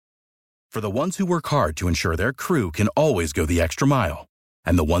For the ones who work hard to ensure their crew can always go the extra mile,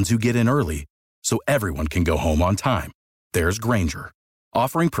 and the ones who get in early so everyone can go home on time, there's Grainger,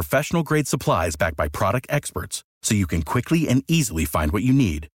 offering professional-grade supplies backed by product experts so you can quickly and easily find what you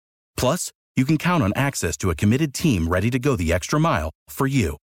need. Plus, you can count on access to a committed team ready to go the extra mile for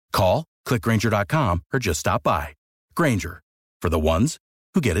you. Call, click Grainger.com, or just stop by. Grainger, for the ones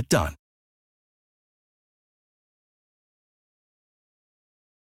who get it done.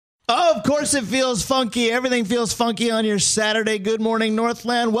 Of course it feels funky. Everything feels funky on your Saturday. Good morning,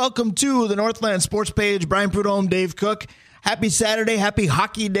 Northland. Welcome to the Northland Sports Page. Brian Prudhomme, Dave Cook. Happy Saturday. Happy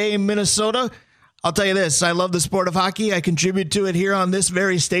Hockey Day in Minnesota. I'll tell you this. I love the sport of hockey. I contribute to it here on this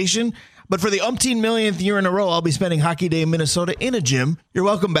very station. But for the umpteen millionth year in a row, I'll be spending Hockey Day in Minnesota in a gym. You're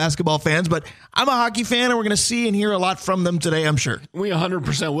welcome, basketball fans. But I'm a hockey fan, and we're going to see and hear a lot from them today, I'm sure. We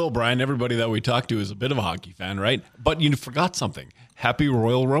 100% will, Brian. Everybody that we talk to is a bit of a hockey fan, right? But you forgot something. Happy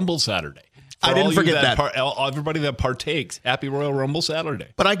Royal Rumble Saturday. I didn't forget that. Everybody that partakes, happy Royal Rumble Saturday.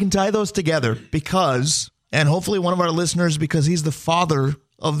 But I can tie those together because, and hopefully one of our listeners, because he's the father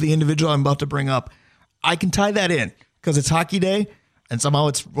of the individual I'm about to bring up, I can tie that in because it's Hockey Day and somehow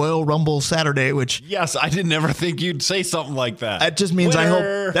it's Royal Rumble Saturday, which... Yes, I did never think you'd say something like that. That just means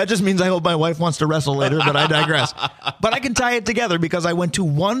I hope my wife wants to wrestle later, but I digress. But I can tie it together because I went to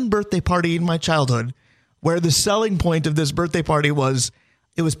one birthday party in my childhood where the selling point of this birthday party was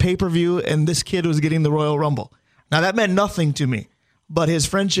it was pay-per-view and this kid was getting the Royal Rumble. Now, that meant nothing to me, but his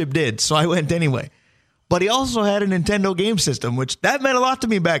friendship did, so I went anyway. But he also had a Nintendo game system, which that meant a lot to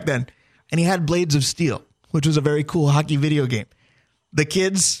me back then. And he had Blades of Steel, which was a very cool hockey video game. The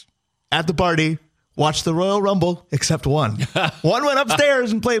kids at the party watched the Royal Rumble, except one. One went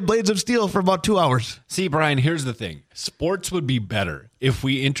upstairs and played Blades of Steel for about 2 hours. See, Brian, here's the thing. Sports would be better if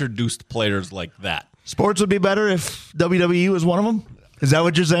we introduced players like that. Sports would be better if WWE was one of them? Is that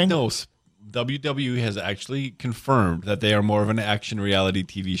what you're saying? No, WWE has actually confirmed that they are more of an action reality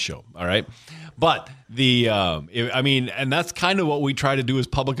TV show, all right? But and that's kind of what we try to do as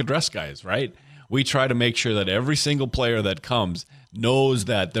public address guys, right? We try to make sure that every single player that comes knows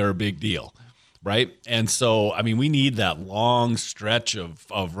that they're a big deal, right? And so, we need that long stretch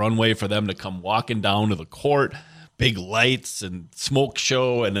of runway for them to come walking down to the court, big lights and smoke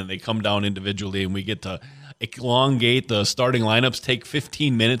show, and then they come down individually, and we get to elongate the starting lineups, take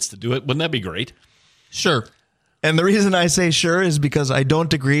 15 minutes to do it. Wouldn't that be great? Sure. And the reason I say sure is because I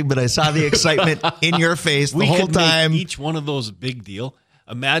don't agree, but I saw the excitement in your face the whole time. Make each one of those a big deal.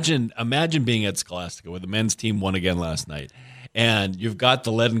 Imagine being at Scholastica where the men's team won again last night, and you've got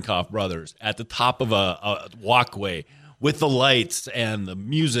the Ledenkoff brothers at the top of a walkway with the lights and the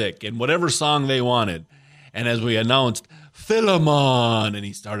music and whatever song they wanted. And as we announced, Philemon, and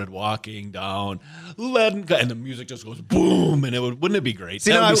he started walking down, and the music just goes boom, and wouldn't it be great?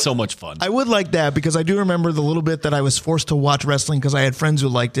 That would be so much fun. I would like that because I do remember the little bit that I was forced to watch wrestling because I had friends who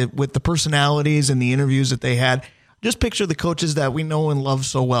liked it with the personalities and the interviews that they had. Just picture the coaches that we know and love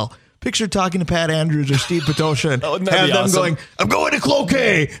so well. Picture talking to Pat Andrews or Steve Petosha and have them awesome. Going, I'm going to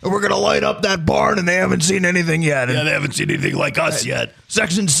Cloquet, and we're going to light up that barn, and they haven't seen anything yet. Yeah, they haven't seen anything like us yet.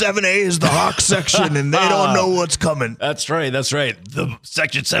 Section 7A is the Hawks section, and they don't know what's coming. That's right. The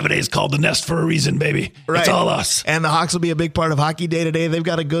Section 7A is called the Nest for a reason, baby. Right. It's all us. And the Hawks will be a big part of Hockey Day today. They've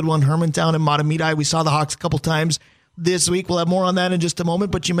got a good one, Hermantown and Matamidi. We saw the Hawks a couple times this week. We'll have more on that in just a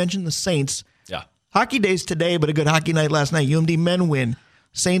moment, but you mentioned the Saints. Yeah. Hockey Day's today, but a good hockey night last night. UMD men win.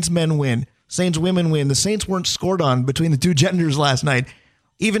 Saints men win. Saints women win. The Saints weren't scored on between the two genders last night.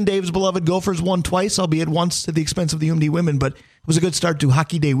 Even Dave's beloved Gophers won twice, albeit once to the expense of the UMD women, but it was a good start to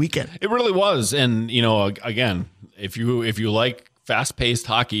Hockey Day weekend. It really was. And, again, if you like fast-paced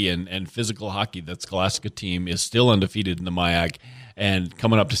hockey and physical hockey, that Scholastica team is still undefeated in the MIAC, and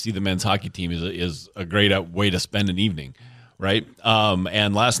coming up to see the men's hockey team is a great way to spend an evening, right?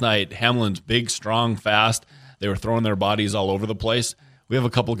 And last night, Hamlin's big, strong, fast. They were throwing their bodies all over the place. We have a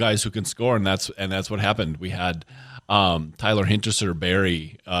couple guys who can score, and that's what happened. We had Tyler Hinterser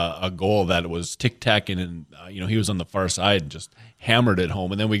bury a goal that was tic-tacking, and he was on the far side and just hammered it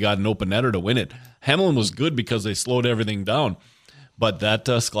home. And then we got an open netter to win it. Hamlin was good because they slowed everything down. But that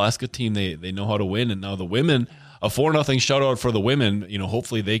Scholastica team, they know how to win. And now the women, a 4-0 shutout for the women.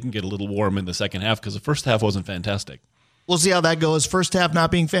 Hopefully they can get a little warm in the second half because the first half wasn't fantastic. We'll see how that goes. First half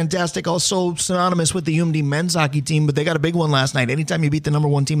not being fantastic, also synonymous with the UMD men's hockey team, but they got a big one last night. Anytime you beat the number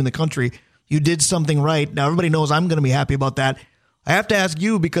one team in the country, you did something right. Now, everybody knows I'm going to be happy about that. I have to ask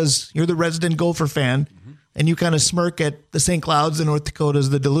you because you're the resident Gopher fan, and you kind of smirk at the St. Clouds, the North Dakotas,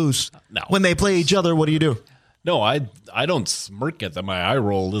 the Duluths. No. When they play each other, what do you do? No, I don't smirk at them. I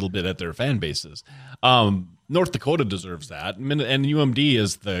roll a little bit at their fan bases. North Dakota deserves that, and UMD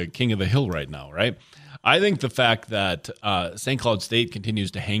is the king of the hill right now, right? I think the fact that St. Cloud State continues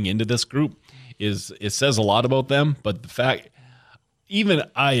to hang into this group it says a lot about them. But the fact, even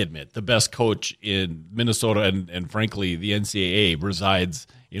I admit, the best coach in Minnesota and frankly the NCAA resides,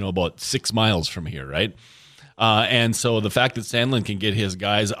 about 6 miles from here, right? And so the fact that Sandlin can get his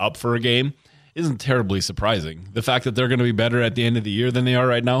guys up for a game isn't terribly surprising. The fact that they're going to be better at the end of the year than they are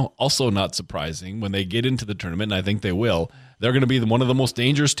right now, also not surprising. When they get into the tournament, and I think they will, they're going to be one of the most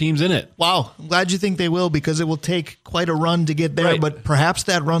dangerous teams in it. Wow. I'm glad you think they will, because it will take quite a run to get there. Right. But perhaps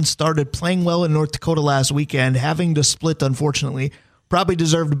that run started playing well in North Dakota last weekend, having to split, unfortunately. Probably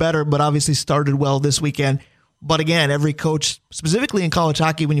deserved better, but obviously started well this weekend. But again, every coach, specifically in college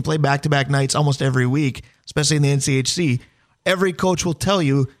hockey, when you play back-to-back nights almost every week, especially in the NCHC, every coach will tell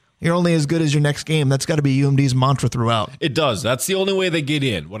you, you're only as good as your next game. That's got to be UMD's mantra throughout. It does. That's the only way they get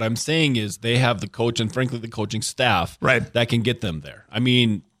in. What I'm saying is they have the coach and, frankly, the coaching staff that can get them there. I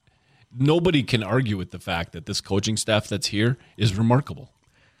mean, nobody can argue with the fact that this coaching staff that's here is remarkable.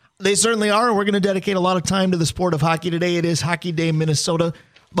 They certainly are. We're going to dedicate a lot of time to the sport of hockey today. It is Hockey Day Minnesota.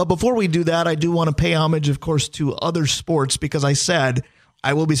 But before we do that, I do want to pay homage, of course, to other sports, because I said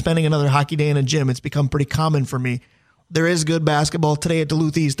I will be spending another hockey day in a gym. It's become pretty common for me. There is good basketball today at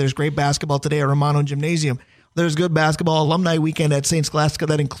Duluth East. There's great basketball today at Romano Gymnasium. There's good basketball alumni weekend at St. Scholastica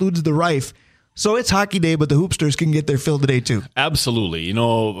that includes the Rife. So it's hockey day, but the Hoopsters can get their fill today too. Absolutely.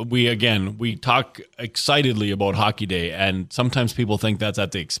 We talk excitedly about hockey day, and sometimes people think that's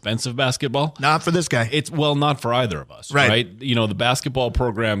at the expense of basketball. Not for this guy. Not for either of us, right? The basketball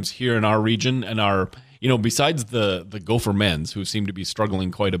programs here in our region and our, besides the Gopher men's, who seem to be struggling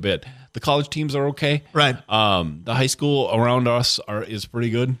quite a bit, the college teams are okay. Right. The high school around us is pretty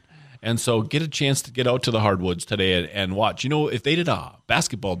good. And so get a chance to get out to the hardwoods today and watch. If they did a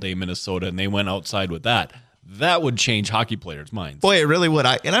basketball day in Minnesota and they went outside with that would change hockey players' minds. Boy, it really would.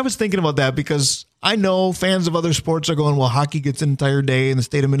 I was thinking about that, because I know fans of other sports are going, well, hockey gets an entire day and the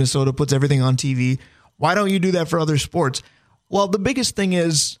state of Minnesota puts everything on TV. Why don't you do that for other sports? Well, the biggest thing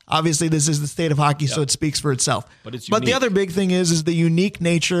is, obviously, this is the state of hockey, so it speaks for itself. But the other big thing is the unique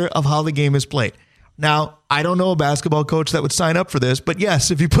nature of how the game is played. Now, I don't know a basketball coach that would sign up for this, but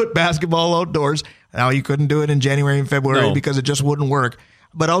yes, if you put basketball outdoors, now you couldn't do it in January and February because it just wouldn't work.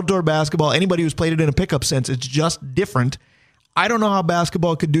 But outdoor basketball, anybody who's played it in a pickup sense, it's just different. I don't know how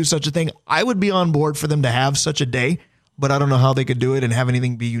basketball could do such a thing. I would be on board for them to have such a day, but I don't know how they could do it and have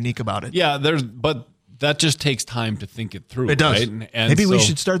anything be unique about it. Yeah, but that just takes time to think it through. It does. Right? Maybe we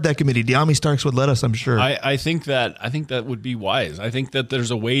should start that committee. Deami Starks would let us, I'm sure. I think that would be wise. I think that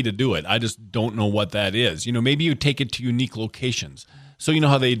there's a way to do it. I just don't know what that is. Maybe you take it to unique locations. So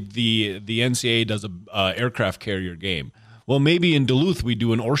how the NCAA does a aircraft carrier game. Well, maybe in Duluth we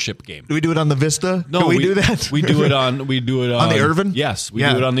do an Orship game. Do we do it on the Vista? No, Can we do that? We do it on the Irvin? Yes, we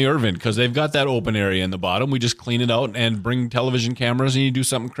do it on the Irvin, because they've got that open area in the bottom. We just clean it out and bring television cameras, and you do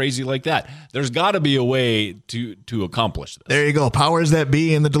something crazy like that. There's got to be a way to accomplish this. There you go. Powers that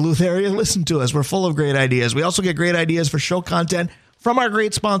be in the Duluth area, listen to us. We're full of great ideas. We also get great ideas for show content from our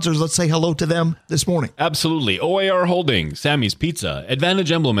great sponsors. Let's say hello to them this morning. Absolutely. OAR Holdings, Sammy's Pizza,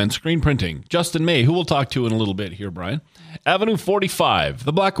 Advantage Emblem and Screen Printing, Justin May, who we'll talk to in a little bit here, Brian. Avenue 45,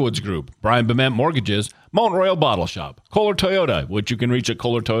 The Blackwoods Group, Brian Bement Mortgages, Mount Royal Bottle Shop, Kohler Toyota, which you can reach at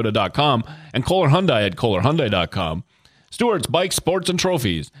kohlertoyota.com, and Kohler Hyundai at kohlerhyundai.com. Stewart's Bike Sports and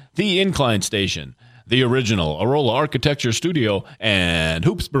Trophies, The Incline Station, The Original, Arola Architecture Studio, and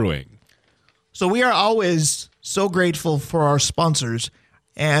Hoops Brewing. So we are always so grateful for our sponsors,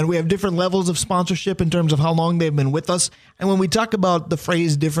 and we have different levels of sponsorship in terms of how long they've been with us. And when we talk about the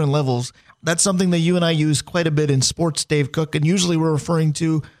phrase different levels, that's something that you and I use quite a bit in sports, Dave Cook, and usually we're referring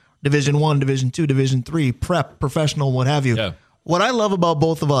to Division I, Division II, Division III, prep, professional, what have you. Yeah. What I love about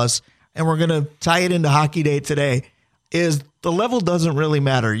both of us, and we're going to tie it into Hockey Day today, is the level doesn't really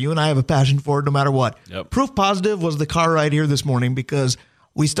matter. You and I have a passion for it no matter what. Yep. Proof positive was the car ride here this morning, because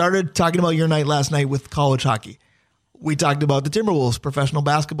we started talking about your night last night with college hockey. We talked about the Timberwolves, professional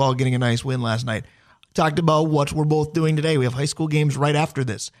basketball, getting a nice win last night. Talked about what we're both doing today. We have high school games right after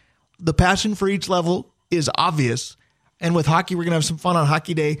this. The passion for each level is obvious. And with hockey, we're going to have some fun on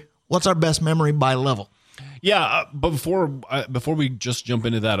Hockey Day. What's our best memory by level? Yeah, but before we just jump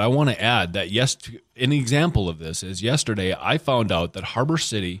into that, I want to add that an example of this is yesterday I found out that Harbor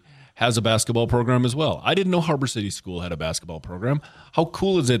City has a basketball program as well. I didn't know Harbor City School had a basketball program. How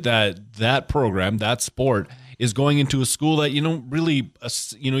cool is it that program, that sport, is going into a school that you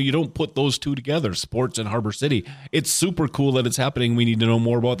don't put those two together, sports and Harbor City. It's super cool that it's happening. We need to know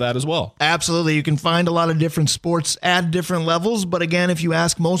more about that as well. Absolutely. You can find a lot of different sports at different levels. But again, if you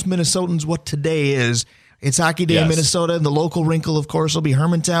ask most Minnesotans what today is, It's Hockey Day in Minnesota, and the local wrinkle, of course, will be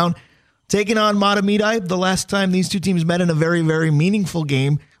Hermantown taking on Matamidi. The last time these two teams met in a very, very meaningful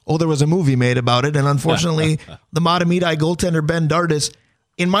game, there was a movie made about it, and unfortunately, the Matamidi goaltender, Ben Dardis,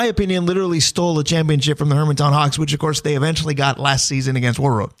 in my opinion, literally stole the championship from the Hermantown Hawks, which, of course, they eventually got last season against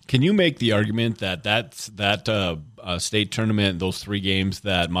Warroad. Can you make the argument that state tournament, those 3 games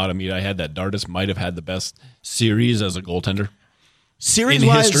that Matamidi had, that Dardis might have had the best series as a goaltender?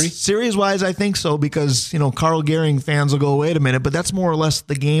 Series-wise, I think so, because, Carl Gehring fans will go, wait a minute, but that's more or less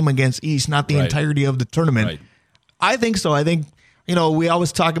the game against East, not the entirety of the tournament. Right. I think so. I think, we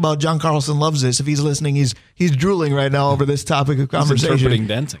always talk about John Carlson loves this. If he's listening, he's drooling right now over this topic of conversation. He's interpreting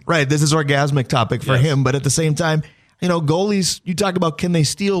dancing. Right. This is orgasmic topic for him. But at the same time, goalies, you talk about, can they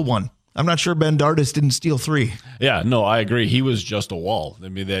steal one? I'm not sure Ben Dardis didn't steal 3. Yeah, no, I agree. He was just a wall. I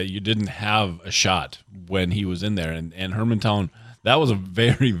mean, that you didn't have a shot when he was in there. And Hermantown, that was a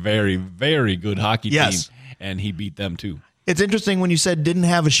very, very, very good hockey team, and he beat them too. It's interesting when you said didn't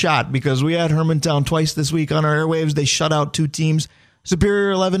have a shot, because we had Hermantown twice this week on our airwaves. They shut out 2 teams,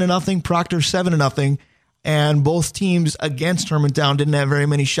 Superior 11-0, Proctor 7-0, and both teams against Hermantown didn't have very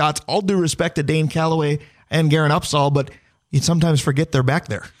many shots. All due respect to Dane Calloway and Garen Upsall, but you sometimes forget they're back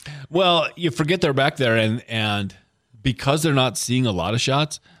there. Well, you forget they're back there, and because they're not seeing a lot of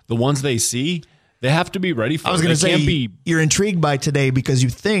shots, the ones they see, they have to be ready for. I was going to say, you're intrigued by today because you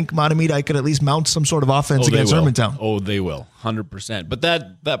think Matamidi could at least mount some sort of offense against Hermantown. Oh, they will, 100%. But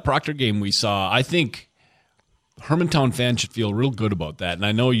that Proctor game we saw, I think Hermantown fans should feel real good about that. And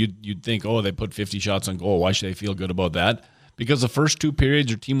I know you'd think, they put 50 shots on goal. Why should they feel good about that? Because the first 2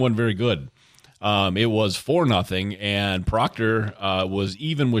 periods, your team wasn't very good. It was 4-0, and Proctor was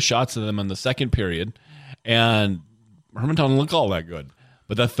even with shots to them in the second period, and Hermantown didn't look all that good.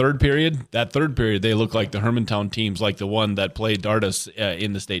 But that third period, they look like the Hermantown teams, like the one that played Dardis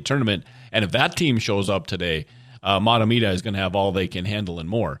in the state tournament. And if that team shows up today, Matamidi is going to have all they can handle and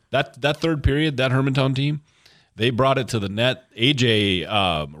more. That third period, that Hermantown team, they brought it to the net.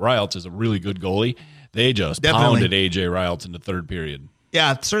 AJ Rialts is a really good goalie. They just pounded AJ Rialts in the third period.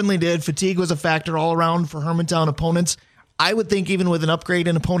 Yeah, it certainly did. Fatigue was a factor all around for Hermantown opponents. I would think even with an upgrade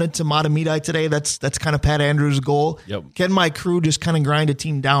in opponent to Matamidi today, that's kind of Pat Andrews' goal. Yep. Can my crew just kind of grind a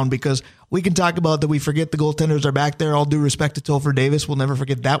team down? Because we can talk about that we forget the goaltenders are back there. All due respect to Topher Davis. We'll never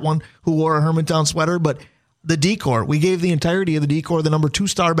forget that one, who wore a Hermantown sweater. But the decor, we gave the entirety of the decor the number 2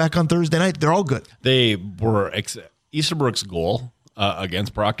 star back on Thursday night. They're all good. They were Easterbrook's goal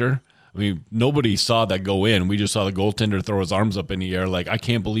against Proctor. I mean, nobody saw that go in. We just saw the goaltender throw his arms up in the air like, I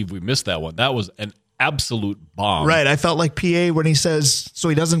can't believe we missed that one. That was an absolute bomb. Right. I felt like PA when he says, so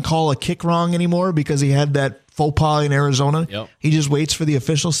he doesn't call a kick wrong anymore because he had that faux pas in Arizona. Yep. He just waits for the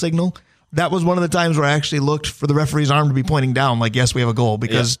official signal. That was one of the times where I actually looked for the referee's arm to be pointing down, like, yes, we have a goal,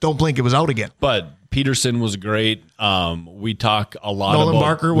 because don't blink, it was out again. But Peterson was great. We talk a lot Nolan about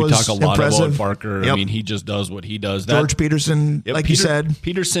Barker was impressive. About Barker. Yep. I mean, he just does what he does. George Peterson, you said.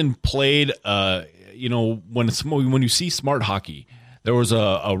 Peterson played, when you see smart hockey, there was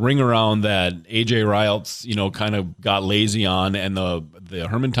a ring around that AJ Rialts, kind of got lazy on, and the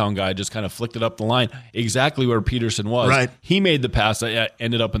Hermantown guy just kind of flicked it up the line exactly where Peterson was. Right. He made the pass that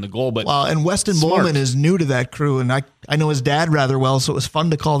ended up in the goal. But and Weston Bowman is new to that crew, and I know his dad rather well, so it was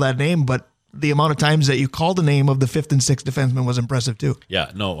fun to call that name, but the amount of times that you called the name of the 5th and 6th defenseman was impressive too.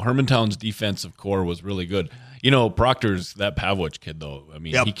 Yeah, no, Hermantown's defensive core was really good. Proctor's that Pavlich kid, though. I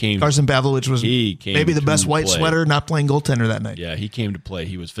mean, he came. Carson Pavlich was maybe the best white sweater, not playing goaltender that night. Yeah, he came to play.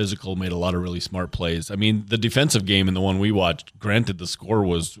 He was physical, made a lot of really smart plays. I mean, the defensive game in the one we watched, granted the score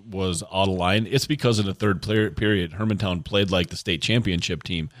was out of line. It's because in the third period, Hermantown played like the state championship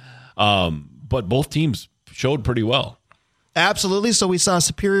team. But both teams showed pretty well. Absolutely. So we saw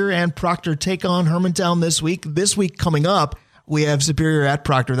Superior and Proctor take on Hermantown this week. This week coming up, we have Superior at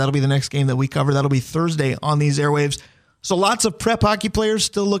Proctor. That'll be the next game that we cover. That'll be Thursday on these airwaves. So lots of prep hockey players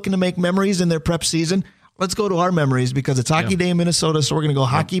still looking to make memories in their prep season. Let's go to our memories because it's Hockey Day in Minnesota, so we're going to go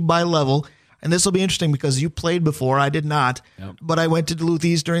hockey by level. And this will be interesting because you played before. I did not. Yep. But I went to Duluth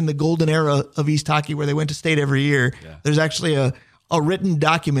East during the golden era of East hockey where they went to state every year. Yeah. There's actually a written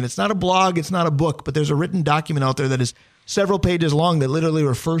document. It's not a blog. It's not a book. But there's a written document out there that is several pages long that literally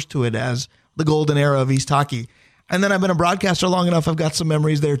refers to it as the golden era of East hockey. And then I've been a broadcaster long enough. I've got some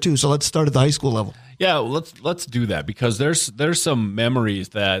memories there too. So let's start at the high school level. Yeah, let's do that because there's some memories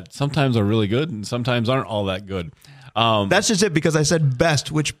that sometimes are really good and sometimes aren't all that good. That's just it because I said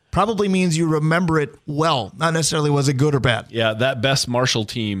best, which probably means you remember it well, not necessarily was it good or bad. Yeah, that best Marshall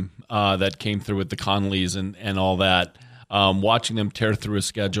team that came through with the Conleys and all that, watching them tear through a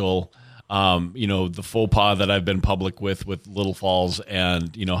schedule, the faux pas that I've been public with Little Falls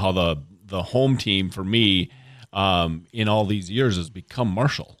and, how the the home team for me in all these years has become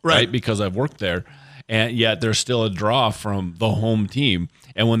Marshall, right? Because I've worked there, and yet there's still a draw from the home team.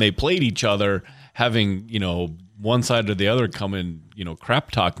 And when they played each other, having one side or the other come and crap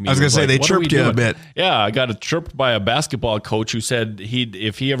talk me. I was going to say, they chirped you a bit. Yeah, I got chirped by a basketball coach who said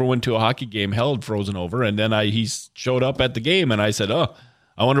if he ever went to a hockey game, hell had frozen over. And then he showed up at the game, and I said, oh,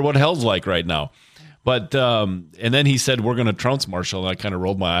 I wonder what hell's like right now. But and then he said, we're going to trounce Marshall. And I kind of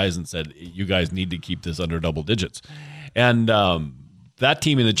rolled my eyes and said, you guys need to keep this under double digits. And that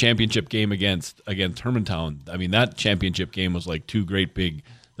team in the championship game against Hermantown, I mean, that championship game was like two great big.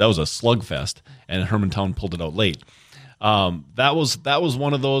 That was a slugfest, and Hermantown pulled it out late. That was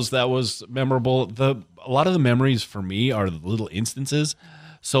one of those that was memorable. A lot of the memories for me are the little instances.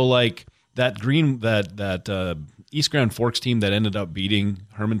 So like that East Grand Forks team that ended up beating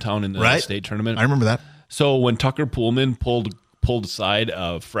Hermantown in the state tournament. I remember that. So when Tucker Pullman pulled aside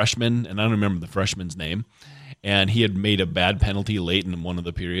a freshman, and I don't remember the freshman's name, and he had made a bad penalty late in one of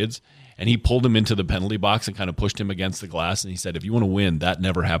the periods. And he pulled him into the penalty box and kind of pushed him against the glass. And he said, if you want to win, that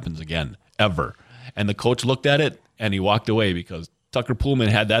never happens again, ever. And the coach looked at it, and he walked away because Tucker Pullman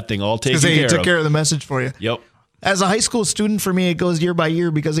had that thing all taken care of. He took care of the message for you. Yep. As a high school student, for me, it goes year by year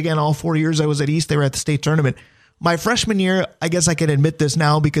because, again, all 4 years I was at East, they were at the state tournament. My freshman year, I guess I can admit this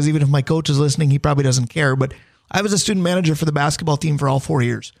now because even if my coach is listening, he probably doesn't care. But I was a student manager for the basketball team for all 4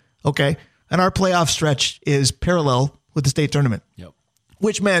 years. Okay. And our playoff stretch is parallel with the state tournament. Yep.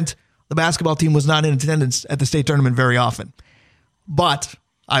 Which meant the basketball team was not in attendance at the state tournament very often. But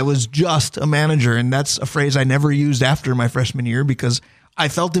I was just a manager, and that's a phrase I never used after my freshman year because I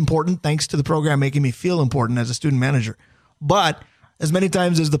felt important thanks to the program making me feel important as a student manager. But as many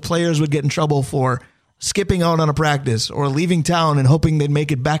times as the players would get in trouble for skipping out on a practice or leaving town and hoping they'd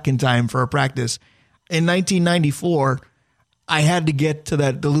make it back in time for a practice, in 1994, I had to get to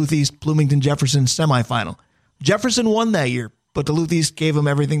that Duluth East Bloomington Jefferson semifinal. Jefferson won that year, but Duluth East gave them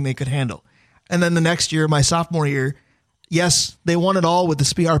everything they could handle. And then the next year, my sophomore year, yes, they won it all with the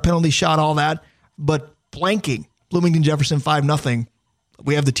Spihar penalty shot, all that, but blanking Bloomington Jefferson 5-0.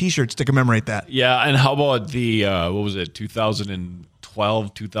 We have the T-shirts to commemorate that. Yeah, and how about the,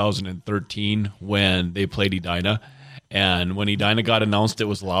 2012, 2013, when they played Edina? And when Edina got announced, it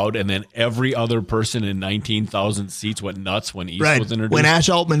was loud, and then every other person in 19,000 seats went nuts when East was introduced. When Ash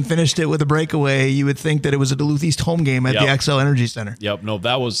Altman finished it with a breakaway, you would think that it was a Duluth East home game at the XL Energy Center. Yep, no,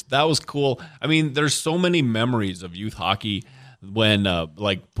 that was cool. I mean, there's so many memories of youth hockey when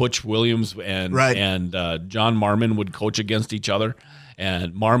like Butch Williams and John Marmon would coach against each other.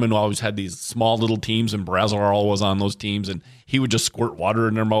 And Marmon always had these small little teams, and Brazoral was on those teams, and he would just squirt water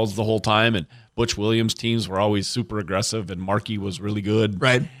in their mouths the whole time. And Butch Williams' teams were always super aggressive, and Markey was really good.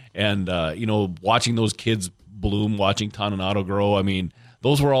 Right. And, watching those kids bloom, watching Toninato grow, I mean,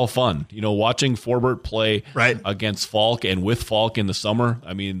 those were all fun. Watching Forbert play against Falk and with Falk in the summer,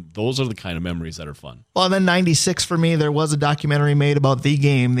 I mean, those are the kind of memories that are fun. Well, and then 96 for me, there was a documentary made about the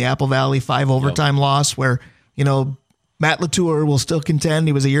game, the Apple Valley 5 overtime loss, where, Matt Latour will still contend,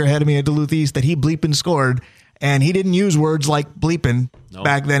 he was a year ahead of me at Duluth East, that he bleeping scored. And he didn't use words like bleeping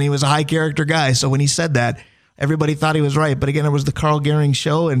back then. He was a high character guy. So when he said that, everybody thought he was right. But again, it was the Carl Gehring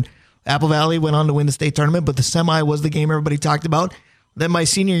show, and Apple Valley went on to win the state tournament. But the semi was the game everybody talked about. Then my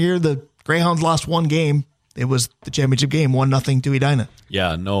senior year, the Greyhounds lost one game. It was the championship game, 1-0 to Edina.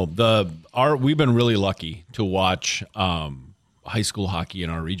 Yeah, no, we've been really lucky to watch high school hockey in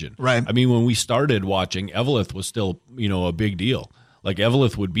our region. Right. I mean, when we started watching, Eveleth was still, a big deal. Like,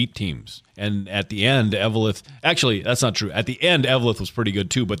 Eveleth would beat teams. And at the end, actually, that's not true. At the end, Eveleth was pretty good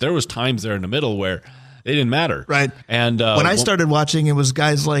too, but there was times there in the middle where they didn't matter. Right. And when I started watching, it was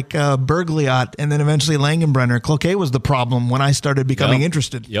guys like Bergliot and then eventually Langenbrenner. Cloquet was the problem when I started becoming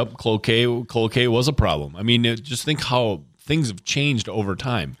interested. Yep, Cloquet was a problem. I mean, just think how things have changed over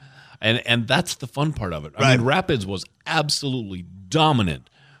time. And that's the fun part of it. I mean, Rapids was absolutely dominant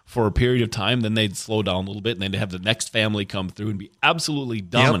for a period of time, then they'd slow down a little bit, and then they'd have the next family come through and be absolutely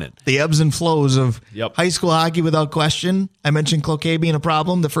dominant. Yep. The ebbs and flows of high school hockey without question. I mentioned Cloquet being a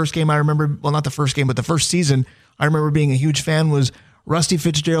problem. The first game I remember, well, not the first game, but the first season I remember being a huge fan was Rusty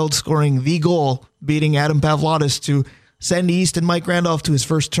Fitzgerald scoring the goal, beating Adam Pavlodis to send East and Mike Randolph to his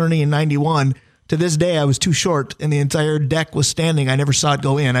first tourney in 91. To this day, I was too short, and the entire deck was standing. I never saw it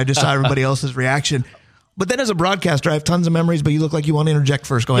go in. I just saw everybody else's reaction. But then as a broadcaster, I have tons of memories, but you look like you want to interject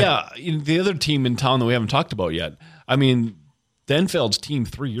first. Go ahead. Yeah, the other team in town that we haven't talked about yet, I mean, Denfeld's team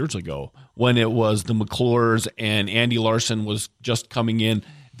 3 years ago, when it was the McClures and Andy Larson was just coming in,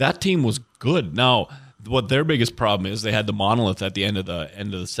 that team was good. Now, what their biggest problem is, they had the monolith at the end of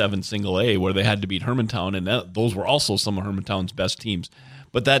the 7 single A where they had to beat Hermantown, and those were also some of Hermantown's best teams.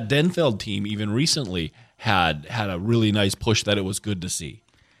 But that Denfeld team, even recently, had a really nice push that it was good to see.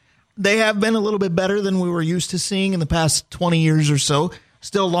 They have been a little bit better than we were used to seeing in the past 20 years or so.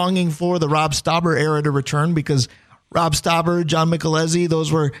 Still longing for the Rob Stauber era to return, because Rob Stauber, John Michelezzi,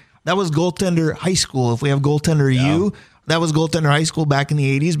 that was goaltender high school. If we have goaltender U, that was goaltender high school back in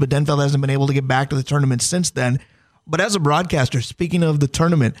the 80s, but Denfeld hasn't been able to get back to the tournament since then. But as a broadcaster, speaking of the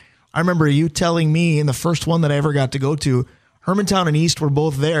tournament, I remember you telling me in the first one that I ever got to go to, Hermantown and East were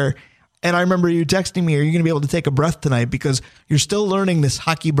both there. And I remember you texting me, are you going to be able to take a breath tonight? Because you're still learning this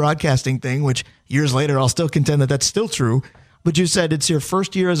hockey broadcasting thing, which years later I'll still contend that that's still true. But you said it's your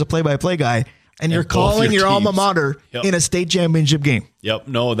first year as a play-by-play guy, and you're calling your alma mater in a state championship game. Yep.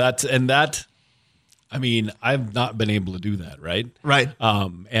 No, I mean, I've not been able to do that, right? Right.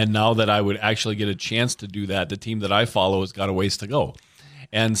 And now that I would actually get a chance to do that, the team that I follow has got a ways to go.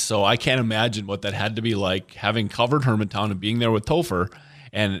 And so I can't imagine what that had to be like, having covered Hermantown and being there with Topher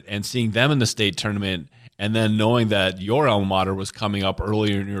and seeing them in the state tournament, and then knowing that your alma mater was coming up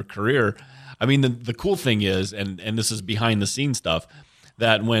earlier in your career. I mean, the cool thing is, and this is behind the scenes stuff,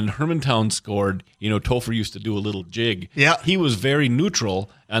 that when Hermantown scored, Topher used to do a little jig. Yeah. He was very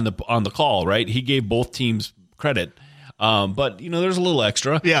neutral on the call, right? He gave both teams credit. But there's a little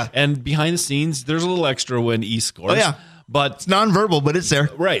extra. Yeah. And behind the scenes, there's a little extra when East scores. Oh, yeah. But it's nonverbal, but it's there.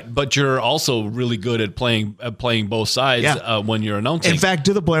 Right. But you're also really good at playing both sides when you're announcing. In fact,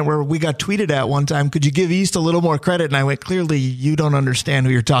 to the point where we got tweeted at one time, could you give East a little more credit? And I went, clearly you don't understand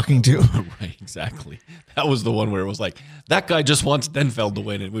who you're talking to. Right, exactly. That was the one where it was like, that guy just wants Denfeld to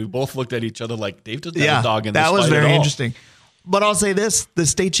win. And we both looked at each other like, Dave doesn't have a dog in this fight. That was very at all. interesting. But I'll say this, the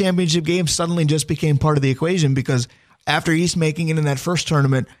state championship game suddenly just became part of the equation, because after East making it in that first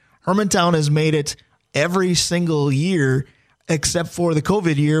tournament, Hermantown has made it every single year except for the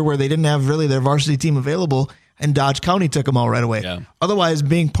COVID year where they didn't have really their varsity team available, and Dodge County took them all right away. Yeah. Otherwise,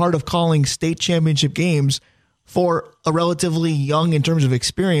 being part of calling state championship games for a relatively young, in terms of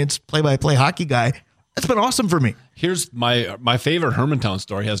experience, play-by-play hockey guy, that's been awesome for me. Here's my favorite Hermantown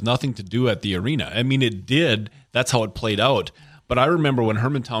story. Has nothing to do at the arena. I mean, it did. That's how it played out. But I remember when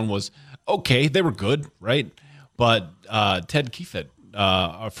Hermantown was okay, they were good, right? But Ted Kiefit,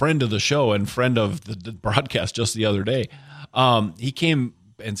 a friend of the show and friend of the broadcast just the other day, he came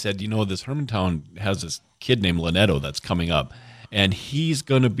and said, this Hermantown has this kid named Linetto that's coming up, and he's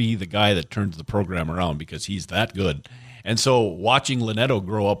going to be the guy that turns the program around because he's that good. And so watching Linetto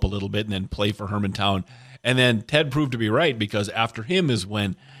grow up a little bit and then play for Hermantown, and then Ted proved to be right, because after him is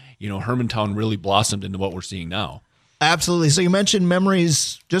when, Hermantown really blossomed into what we're seeing now. Absolutely. So you mentioned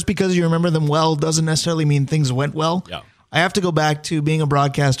memories. Just because you remember them well doesn't necessarily mean things went well. Yeah. I have to go back to being a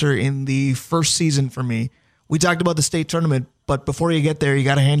broadcaster in the first season for me. We talked about the state tournament, but before you get there, you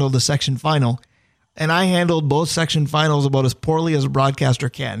got to handle the section final. And I handled both section finals about as poorly as a broadcaster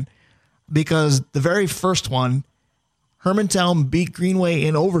can, because the very first one, Hermantown beat Greenway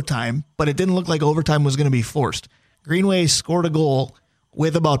in overtime, but it didn't look like overtime was going to be forced. Greenway scored a goal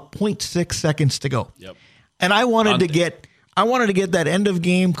with about 0.6 seconds to go. Yep. And I wanted to get that end of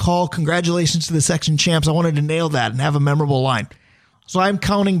game call, congratulations to the section champs. I wanted to nail that and have a memorable line. So I'm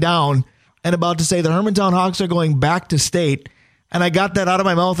counting down and about to say the Hermantown Hawks are going back to state. And I got that out of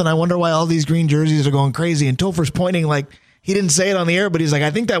my mouth, and I wonder why all these green jerseys are going crazy. And Topher's pointing like he didn't say it on the air, but he's like,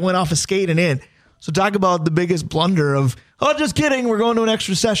 I think that went off a skate and in. So talk about the biggest blunder of, oh, just kidding, we're going to an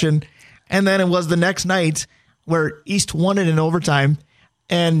extra session. And then it was the next night where East won it in overtime,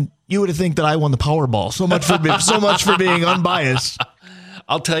 and you would have think that I won the Powerball. So much for being unbiased.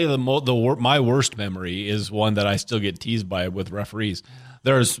 I'll tell you my worst memory is one that I still get teased by with referees.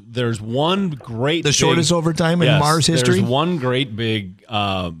 There's one great shortest overtime in Mars history. There's one great big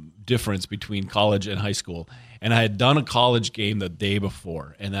difference between college and high school, and I had done a college game the day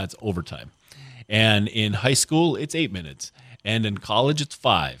before, and that's overtime. And in high school, it's 8 minutes, and in college, it's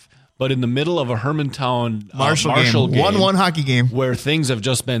 5. But in the middle of a Hermantown Marshall game, 1-1 hockey game, where things have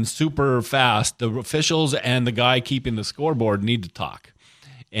just been super fast, the officials and the guy keeping the scoreboard need to talk.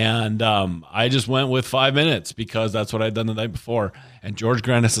 And I just went with 5 minutes because that's what I'd done the night before. And George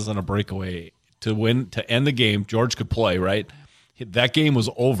Granis is on a breakaway to end the game. George could play, right? That game was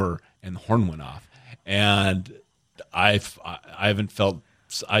over, and the horn went off. And I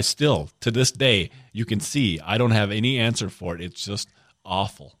still, to this day, you can see I don't have any answer for it. It's just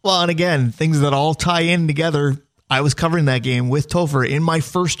awful. Well, and again, things that all tie in together. I was covering that game with Topher in my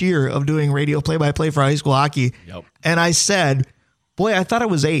first year of doing radio play-by-play for high school hockey. Yep. And I said, boy, I thought it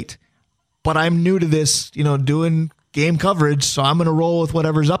was 8, but I'm new to this, doing game coverage, so I'm going to roll with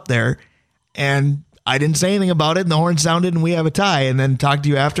whatever's up there. And I didn't say anything about it, and the horn sounded, and we have a tie, and then talked to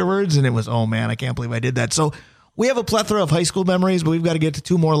you afterwards, and it was, oh, man, I can't believe I did that. So We have a plethora of high school memories, but we've got to get to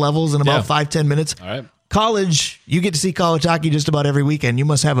 2 more levels in about 5-10 minutes. All right. College, you get to see college hockey just about every weekend. You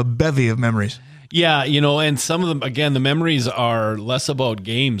must have a bevy of memories. Yeah, and some of them, again, the memories are less about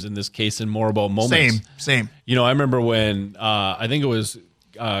games in this case and more about moments. Same. I remember when I think it was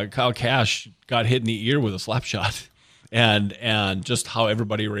Kyle Cash got hit in the ear with a slap shot, and just how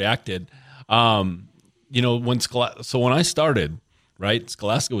everybody reacted. When I started, right,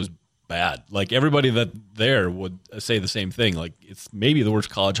 Scholastica was bad. Like everybody that there would say the same thing. Like it's maybe the worst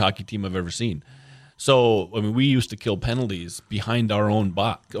college hockey team I've ever seen. So we used to kill penalties behind our own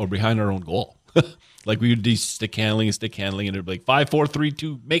box or behind our own goal. Like we would do stick handling, and it'd be like 5, 4, 3,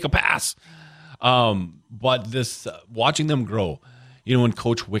 2, make a pass. But this watching them grow, when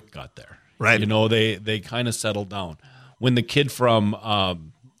Coach Wick got there, right? They kind of settled down. When the kid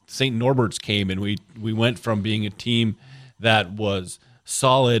from St. Norbert's came, and we went from being a team that was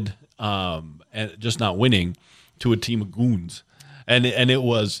solid and just not winning to a team of goons, and it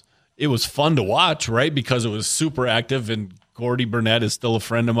was fun to watch, right? Because it was super active, and Gordy Burnett is still a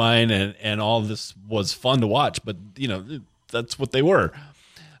friend of mine, and all this was fun to watch. But that's what they were.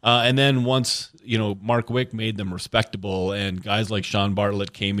 And then once Mark Wick made them respectable, and guys like Sean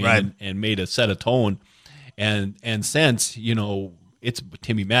Bartlett came in and made a set of tone, and since it's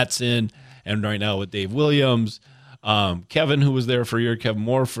Timmy Mattson, and right now with Dave Williams, Kevin, who was there for a year, Kevin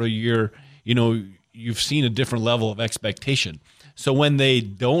Moore for a year, you've seen a different level of expectation. So when they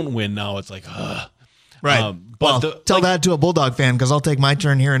don't win now, it's like, ugh. Right. Tell that to a Bulldog fan, because I'll take my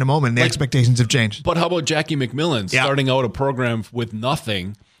turn here in a moment. The expectations have changed. But how about Jackie McMillan starting out a program with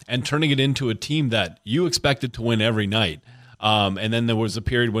nothing and turning it into a team that you expected to win every night? And then there was a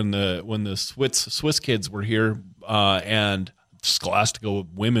period when the Swiss kids were here and Scholastica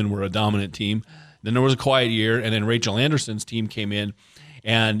women were a dominant team. Then there was a quiet year, and then Rachel Anderson's team came in,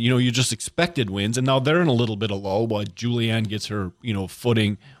 and you just expected wins, and now they're in a little bit of lull while Julianne gets her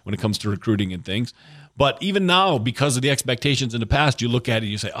footing when it comes to recruiting and things. But even now, because of the expectations in the past, you look at it and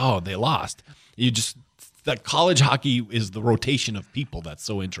you say, oh, they lost. That college hockey is the rotation of people that's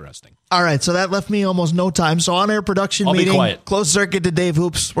so interesting. All right, so that left me almost no time. So on-air production I'll meeting, be quiet. Closed circuit to Dave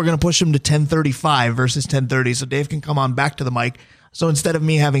Hoops. We're going to push him to 10:35 versus 10:30, so Dave can come on back to the mic. So instead of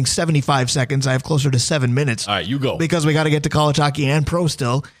me having 75 seconds, I have closer to 7 minutes. All right, you go. Because we got to get to college hockey and pro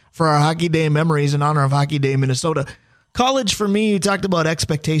still for our Hockey Day memories in honor of Hockey Day Minnesota. College, for me, you talked about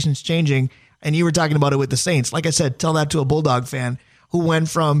expectations changing, and you were talking about it with the Saints. Like I said, tell that to a Bulldog fan who went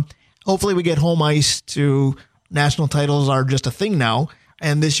from, hopefully we get home ice, to national titles are just a thing now.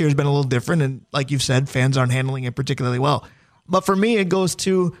 And this year's been a little different. And like you've said, fans aren't handling it particularly well. But for me, it goes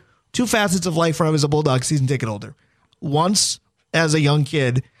to 2 facets of life where I was a Bulldog season ticket holder. Once, as a young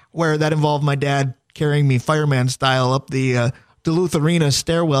kid, where that involved my dad carrying me fireman style up the Duluth Arena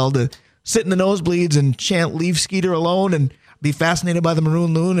stairwell to sit in the nosebleeds and chant "Leave Skeeter Alone" and be fascinated by the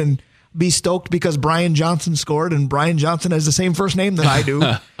Maroon Loon and be stoked because Brian Johnson scored, and Brian Johnson has the same first name that I do,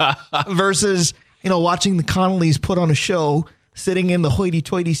 versus watching the Connollys put on a show, sitting in the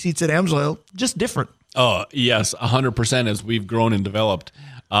hoity-toity seats at Amsoil. Just different. Oh, yes, 100% as we've grown and developed.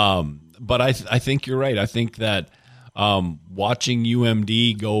 But I think you're right. I think that watching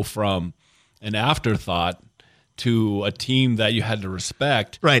UMD go from an afterthought to a team that you had to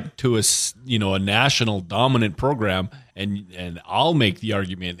respect, right, to a national dominant program, and I'll make the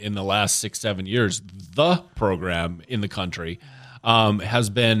argument in the last 6-7 years, the program in the country has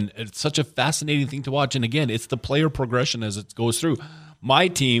been such a fascinating thing to watch. And again, it's the player progression as it goes through. My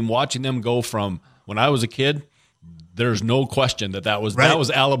team, watching them go from when I was a kid, there's no question that was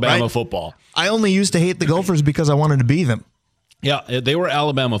Alabama football. I only used to hate the Gophers because I wanted to be them. Yeah, they were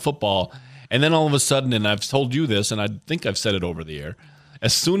Alabama football. And then all of a sudden, and I've told you this, and I think I've said it over the air,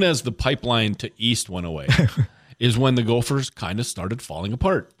 as soon as the pipeline to East went away is when the Gophers kind of started falling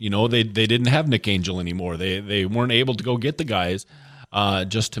apart. They didn't have Nick Angel anymore. They weren't able to go get the guys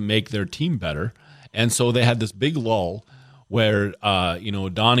just to make their team better. And so they had this big lull where,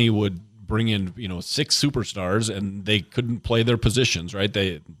 Donnie would bring in 6 superstars, and they couldn't play their positions, right?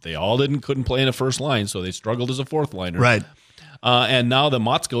 They all couldn't play in a first line, so they struggled as a fourth liner, right? And now that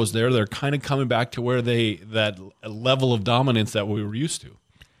Motzko's there, they're kind of coming back to where that level of dominance that we were used to.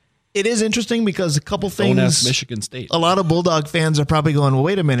 It is interesting because a couple things. Don't ask Michigan State. A lot of Bulldog fans are probably going, well,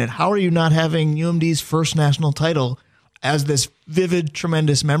 wait a minute, how are you not having UMD's first national title as this vivid,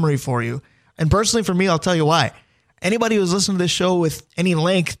 tremendous memory for you? And personally, for me, I'll tell you why. Anybody who's listened to this show with any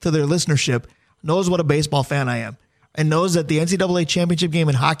length to their listenership knows what a baseball fan I am, and knows that the NCAA championship game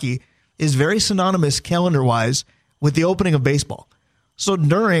in hockey is very synonymous calendar-wise with the opening of baseball. So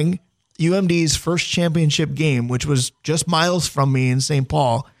during UMD's first championship game, which was just miles from me in St.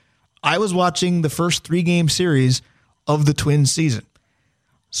 Paul, I was watching the first 3-game series of the Twins season.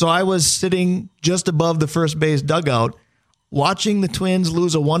 So I was sitting just above the first base dugout watching the Twins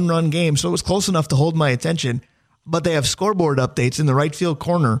lose a 1-run game. So it was close enough to hold my attention. But they have scoreboard updates in the right field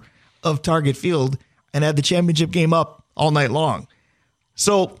corner of Target Field and had the championship game up all night long.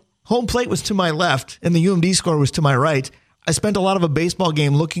 So home plate was to my left and the UMD score was to my right. I spent a lot of a baseball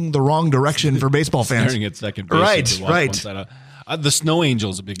game looking the wrong direction for baseball fans. Staring at second base. Right. The Snow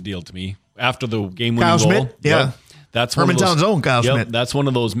Angel is a big deal to me. After the game-winning Kyle goal. Schmidt, yeah. That's Hermantown's own Kyle Schmidt. That's one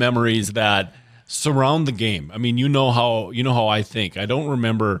of those memories that surround the game. I mean, you know how I think. I don't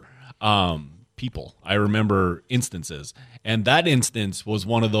remember people. I remember instances. And that instance was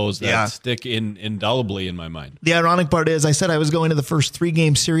one of those that stick indelibly in my mind. The ironic part is I said I was going to the first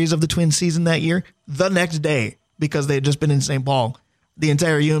 3-game series of the Twins season that year. The next day, because they had just been in St. Paul, the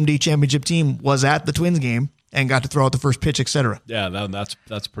entire UMD championship team was at the Twins game and got to throw out the first pitch, etc. Yeah,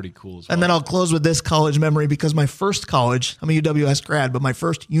 that's pretty cool as well. And then I'll close with this college memory because my first college, I'm a UWS grad, but my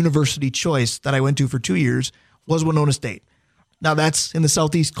first university choice that I went to for 2 years was Winona State. Now that's in the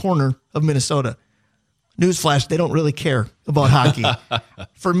southeast corner of Minnesota. Newsflash, they don't really care about hockey.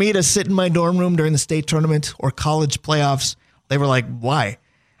 For me to sit in my dorm room during the state tournament or college playoffs, they were like, why?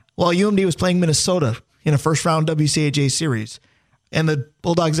 Well, UMD was playing Minnesota in a first-round WCHA series, and the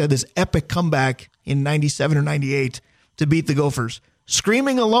Bulldogs had this epic comeback in 97 or 98 to beat the Gophers.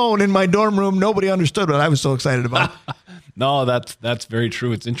 Screaming alone in my dorm room, nobody understood what I was so excited about. No, that's very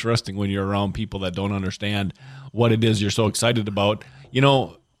true. It's interesting when you're around people that don't understand what it is you're so excited about. You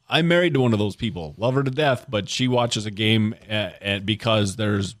know, I'm married to one of those people. Love her to death, but she watches a game because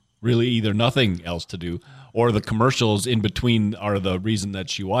there's really either nothing else to do or the commercials in between are the reason that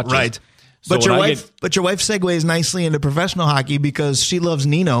she watches. Right. So but your wife segues nicely into professional hockey because she loves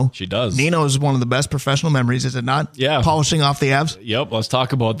Nino. She does. Nino is one of the best professional memories, is it not? Yeah. Polishing off the Avs. Yep. Let's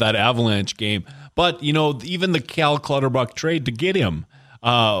talk about that Avalanche game. But, you know, even the Cal Clutterbuck trade to get him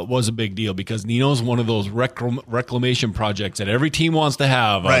was a big deal because Nino's one of those reclamation projects that every team wants to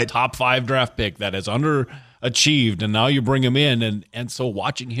have, a top 5 draft pick that has underachieved, and now you bring him in, and so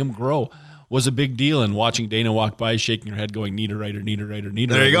watching him grow was a big deal, and watching Dana walk by, shaking her head, going, need a writer.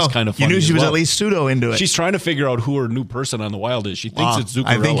 There you go. Kind of funny. You knew she was at least pseudo into it. She's trying to figure out who her new person on the Wild is. She thinks it's Zuccarello.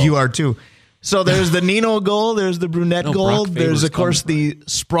 I think you are too. So there's the Nino goal, there's the Brunette goal, there's of course the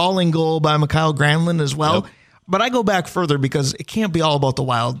sprawling goal by Mikhail Granlund as well. Yep. But I go back further because it can't be all about the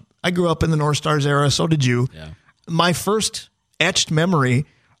Wild. I grew up in the North Stars era, so did you. Yeah. My first etched memory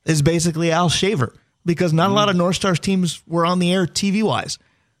is basically Al Shaver because not a lot of North Stars teams were on the air TV-wise.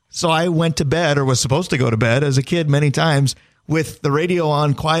 So I went to bed, or was supposed to go to bed as a kid many times, with the radio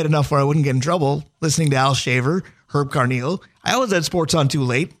on quiet enough where I wouldn't get in trouble, listening to Al Shaver, Herb Carneal. I always had sports on too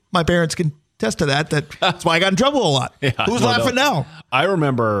late. My parents can attest to that. That's why I got in trouble a lot. Yeah, Who's laughing now? I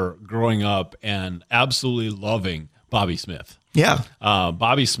remember growing up and absolutely loving Bobby Smith. Yeah.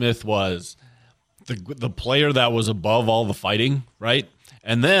 Bobby Smith was the player that was above all the fighting, right?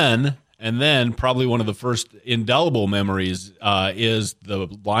 And then probably one of the first indelible memories is the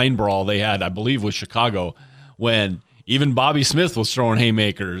line brawl they had, I believe, with Chicago, when even Bobby Smith was throwing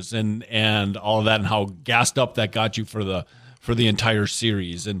haymakers and all of that, and how gassed up that got you for the entire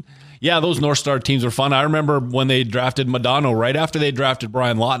series. And yeah, those North Star teams were fun. I remember when they drafted Modano right after they drafted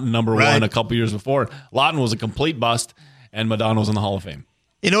Brian Lawton, number 1, a couple years before. Lawton was a complete bust, and Modano's in the Hall of Fame.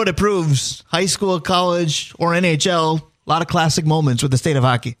 You know what it proves? High school, college, or NHL. A lot of classic moments with the state of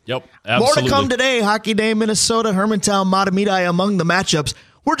hockey. Yep, absolutely. More to come today. Hockey Day, Minnesota, Hermantown, Matamidi among the matchups.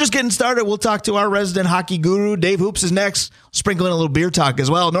 We're just getting started. We'll talk to our resident hockey guru. Dave Hoops is next. Sprinkle in a little beer talk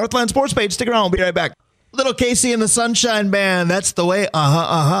as well. Northland Sports Page. Stick around. We'll be right back. Little Casey and the Sunshine Band. That's the way.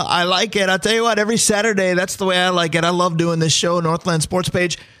 I like it. I'll tell you what, every Saturday, that's the way I like it. I love doing this show, Northland Sports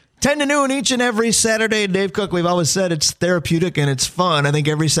Page. 10 to noon each and every Saturday. Dave Cook, we've always said it's therapeutic and it's fun. I think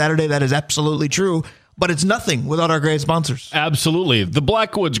every Saturday that is absolutely true. But it's nothing without our great sponsors. Absolutely. The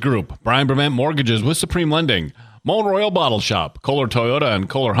Blackwoods Group, Brian Brevent Mortgages with Supreme Lending, Moan Royal Bottle Shop, Kohler Toyota and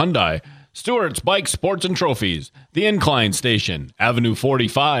Kohler Hyundai, Stewart's Bike Sports and Trophies, The Incline Station, Avenue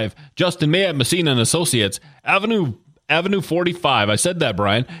 45, Justin May at Messina and Associates, Avenue 45. I said that,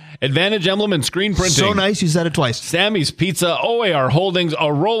 Brian. Advantage Emblem and Screen Printing. So nice, you said it twice. Sammy's Pizza, OAR Holdings,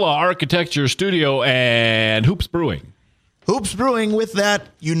 Arola Architecture Studio, and Hoops Brewing. Hoops Brewing. With that,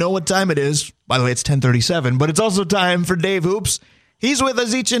 you know what time it is. By the way, it's 10:37, but it's also time for Dave Hoops. He's with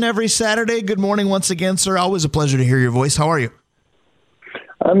us each and every Saturday. Good morning once again, sir. Always a pleasure to hear your voice. How are you?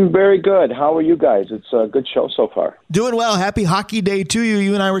 I'm very good. How are you guys? It's a good show so far. Doing well. Happy Hockey Day to you.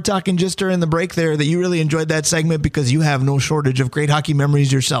 You and I were talking just during the break there that you really enjoyed that segment because you have no shortage of great hockey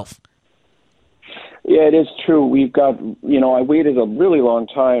memories yourself. Yeah, it is true. We've got, I waited a really long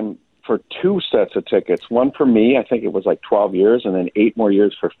time for 2 sets of tickets. One for me, I think it was like 12 years, and then 8 more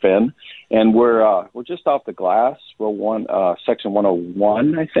years for Finn. And we're just off the glass, section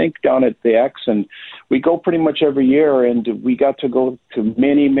 101, I think, down at the X. And we go pretty much every year, and we got to go to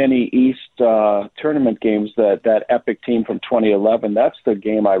many, many East tournament games. That epic team from 2011, that's the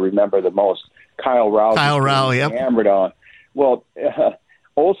game I remember the most. Kyle Rao, yep. Hammered on. Well,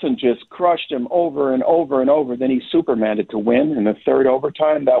 Olsen just crushed him over and over and over. Then he supermaned it to win in the third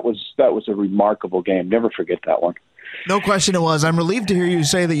overtime. That was a remarkable game. Never forget that one. No question it was. I'm relieved to hear you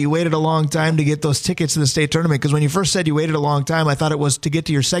say that you waited a long time to get those tickets to the state tournament, because when you first said you waited a long time, I thought it was to get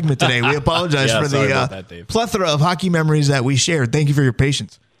to your segment today. We apologize for the plethora of hockey memories that we shared. Thank you for your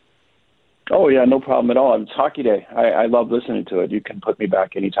patience. Oh, yeah, no problem at all. It's Hockey Day. I love listening to it. You can put me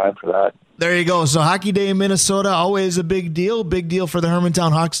back anytime for that. There you go. So Hockey Day in Minnesota, always a big deal. Big deal for the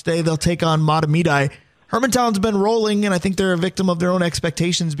Hermantown Hawks today. They'll take on Matamidi. Hermantown's been rolling, and I think they're a victim of their own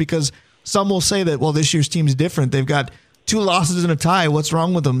expectations, because some will say that, well, this year's team's different. They've got 2 losses and a tie. What's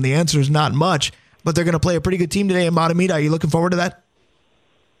wrong with them? The answer is not much, but they're going to play a pretty good team today in Matamidi. Are you looking forward to that?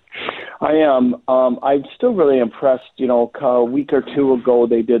 I am. I'm still really impressed. A week or 2 ago,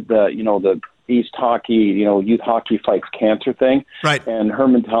 they did the East Hockey, Youth Hockey Fights Cancer thing. Right. And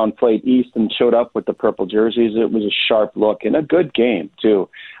Hermantown played East and showed up with the purple jerseys. It was a sharp look and a good game, too.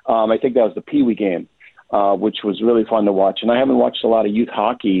 I think that was the Pee Wee game, which was really fun to watch. And I haven't watched a lot of youth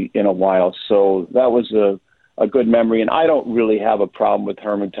hockey in a while, so that was a good memory. And I don't really have a problem with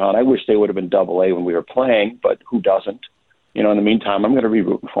Hermantown. I wish they would have been Double-A when we were playing, but who doesn't? In the meantime, I'm going to be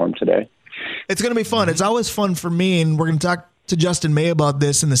rooting for them today. It's going to be fun. It's always fun for me, and we're going to talk to Justin May about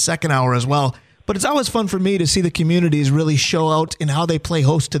this in the second hour as well. But it's always fun for me to see the communities really show out in how they play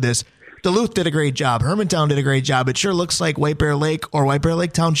host to this. Duluth did a great job. Hermantown did a great job. It sure looks like White Bear Lake or White Bear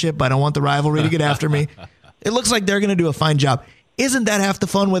Lake Township. I don't want the rivalry to get after me. It looks like they're going to do a fine job. Isn't that half the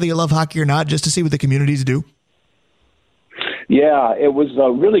fun, whether you love hockey or not, just to see what the communities do? Yeah, it was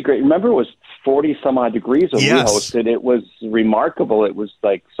really great. Remember, it was 40-some-odd degrees when we hosted. It was remarkable. It was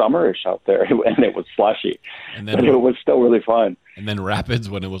like summerish out there, and it was slushy. But it was still really fun. And then Rapids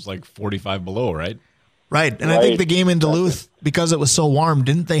when it was like 45 below, right? Right. And I think the game in Duluth, because it was so warm,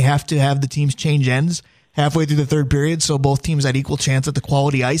 didn't they have to have the teams change ends halfway through the third period so both teams had equal chance at the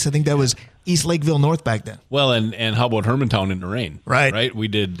quality ice? I think that was East Lakeville North back then. Well, and how about Hermantown in the rain? Right. We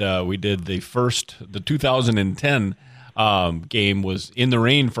did the 2010 game was in the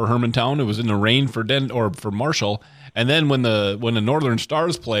rain for Hermantown. It was in the rain for Marshall. And then when the Northern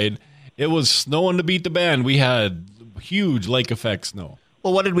Stars played, it was snowing to beat the band. We had huge lake effect snow.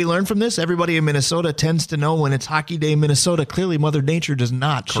 Well, what did we learn from this? Everybody in Minnesota tends to know when it's Hockey Day in Minnesota. Clearly, Mother Nature does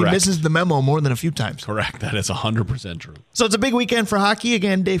not. Correct. She misses the memo more than a few times. Correct. That is 100% true. So it's a big weekend for hockey.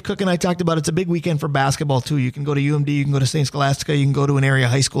 Again, Dave Cook and I talked about it's a big weekend for basketball, too. You can go to UMD, you can go to St. Scholastica, you can go to an area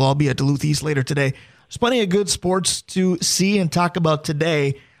high school. I'll be at Duluth East later today. There's plenty of good sports to see and talk about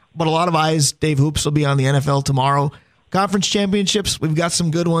today, but a lot of eyes. Dave Hoops will be on the NFL tomorrow. Conference championships, we've got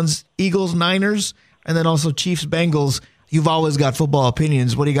some good ones. Eagles, Niners, and then also Chiefs, Bengals. You've always got football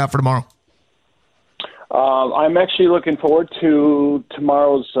opinions. What do you got for tomorrow? I'm actually looking forward to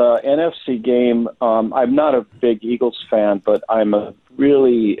tomorrow's NFC game. I'm not a big Eagles fan, but I'm a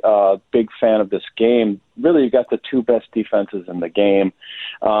really big fan of this game. Really, you've got the 2 best defenses in the game.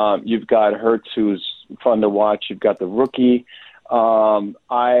 You've got Hurts, who's fun to watch. You've got the rookie. I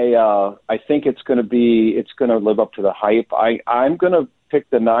think it's going to live up to the hype. I'm going to pick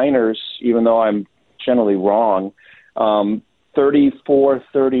the Niners, even though I'm generally wrong.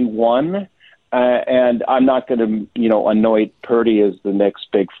 34-31. And I'm not going to, anoint Purdy as the next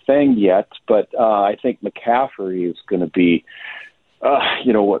big thing yet, but I think McCaffrey is going to be,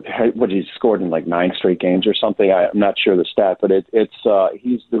 what he scored in like 9 straight games or something. I'm not sure the stat, but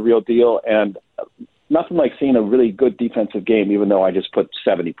he's the real deal. And nothing like seeing a really good defensive game, even though I just put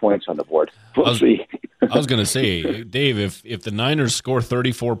 70 points on the board. We'll see. I was going to say, Dave, if the Niners score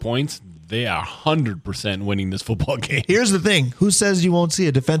 34 points, they are 100% winning this football game. Here's the thing. Who says you won't see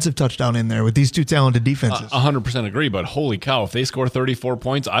a defensive touchdown in there with these 2 talented defenses? 100% agree, but holy cow, if they score 34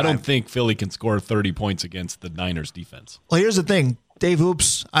 points, I don't think Philly can score 30 points against the Niners defense. Well, here's the thing. Dave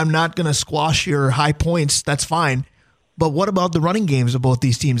Hoops, I'm not going to squash your high points. That's fine. But what about the running games of both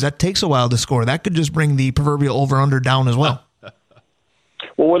these teams? That takes a while to score. That could just bring the proverbial over-under down as well.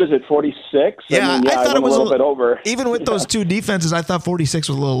 Well, what is it, 46? Yeah, I thought it was a little bit over. Even with those 2 defenses, I thought 46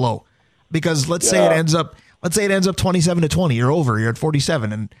 was a little low. Because let's say it ends up 27-20. You're over. You're at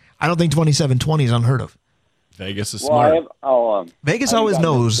 47, and I don't think 27-20 is unheard of. Vegas is smart. Vegas always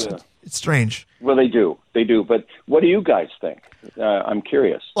knows. It's strange. Well, they do. But what do you guys think? I'm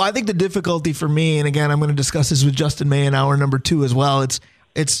curious. Well, I think the difficulty for me, and again, I'm going to discuss this with Justin May in hour number 2 as well.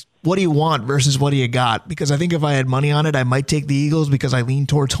 It's what do you want versus what do you got? Because I think if I had money on it, I might take the Eagles because I lean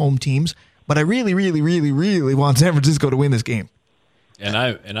towards home teams. But I really, really, really, really want San Francisco to win this game. And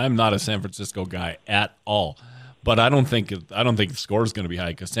I'm not a San Francisco guy at all. But I don't think the score is going to be high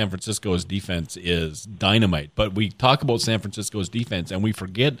because San Francisco's defense is dynamite. But we talk about San Francisco's defense, and we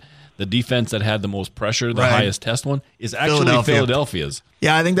forget the defense that had the most pressure, the highest test one, is actually Philadelphia's.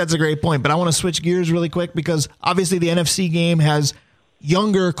 Yeah, I think that's a great point. But I want to switch gears really quick because obviously the NFC game has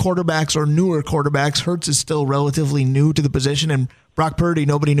younger quarterbacks or newer quarterbacks. Hurts is still relatively new to the position, and Brock Purdy,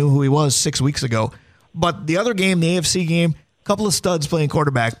 nobody knew who he was 6 weeks ago. But the other game, the AFC game, a couple of studs playing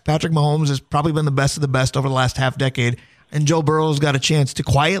quarterback. Patrick Mahomes has probably been the best of the best over the last half decade, and Joe Burrow's got a chance to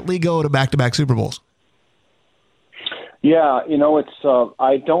quietly go to back-to-back Super Bowls. Yeah, it's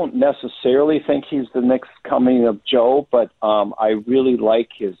I don't necessarily think he's the next coming of Joe, but I really like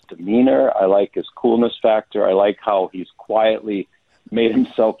his demeanor. I like his coolness factor. I like how he's quietly made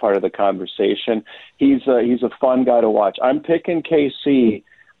himself part of the conversation. He's a fun guy to watch. I'm picking KC.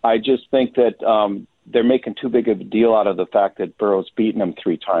 I just think that they're making too big of a deal out of the fact that Burrow's beaten him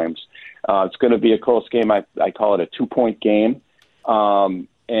 3 times. It's going to be a close game. I call it a 2-point game.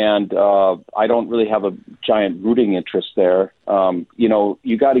 And I don't really have a giant rooting interest there.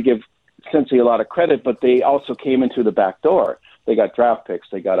 You got to give Cincy a lot of credit, but they also came in through the back door. They got draft picks.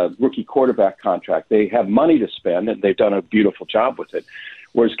 They got a rookie quarterback contract. They have money to spend, and they've done a beautiful job with it.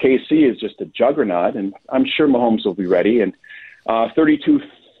 Whereas KC is just a juggernaut, and I'm sure Mahomes will be ready. And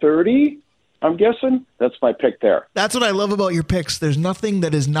 32-30, I'm guessing. That's my pick there. That's what I love about your picks. There's nothing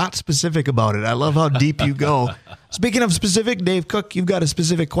that is not specific about it. I love how deep you go. Speaking of specific, Dave Cook, you've got a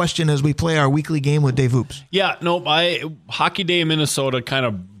specific question as we play our weekly game with Dave Hoops. Yeah, no, Hockey Day in Minnesota kind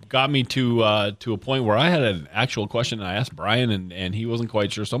of got me to a point where I had an actual question, and I asked Brian, and he wasn't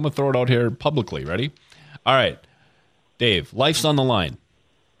quite sure. So I'm going to throw it out here publicly. Ready? All right. Dave, life's on the line.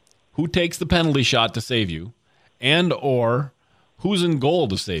 Who takes the penalty shot to save you, and or who's in goal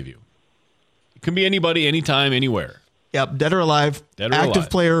to save you? It can be anybody, anytime, anywhere. Yep, dead or alive, active alive.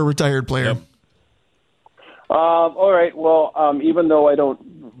 Player or retired player. Yep. All right. Well, even though I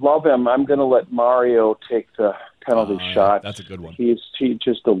don't love him, I'm going to let Mario take the penalty shot. That's a good one. He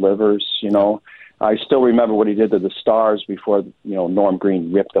just delivers. I still remember what he did to the Stars before Norm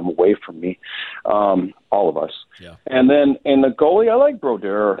Green ripped them away from me. All of us. Yeah. And then in the goalie, I like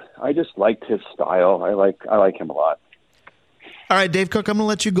Brodeur. I just liked his style. I like him a lot. All right, Dave Cook, I'm going to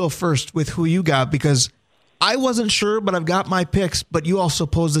let you go first with who you got because I wasn't sure, but I've got my picks. But you also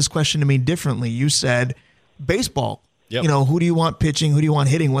posed this question to me differently. You said baseball. Yep. Who do you want pitching? Who do you want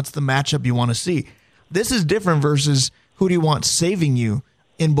hitting? What's the matchup you want to see? This is different versus who do you want saving you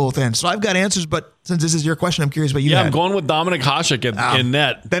in both ends. So I've got answers, but since this is your question, I'm curious what you had. I'm going with Dominic Hasek in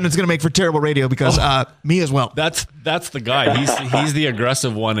net. Then it's going to make for terrible radio because me as well. That's the guy. He's the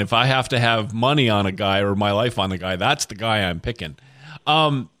aggressive one. If I have to have money on a guy or my life on a guy, that's the guy I'm picking.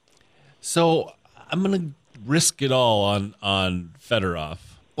 So I'm going to risk it all on Fedorov.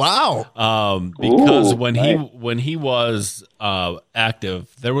 Wow. Because when he was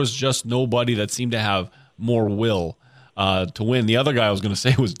active, there was just nobody that seemed to have more will to win. The other guy I was going to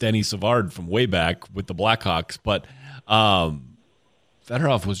say was Denny Savard from way back with the Blackhawks, but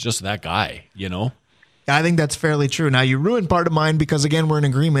Fedorov was just that guy, I think that's fairly true. Now, you ruined part of mine because, again, we're in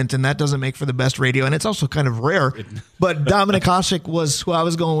agreement, and that doesn't make for the best radio, and it's also kind of rare. But Dominic Hasek was who I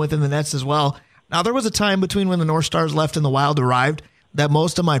was going with in the nets as well. Now, there was a time between when the North Stars left and the Wild arrived that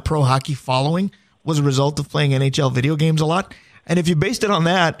most of my pro hockey following was a result of playing NHL video games a lot. And if you based it on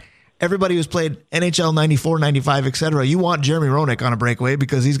that, everybody who's played NHL 94, 95, etc., you want Jeremy Roenick on a breakaway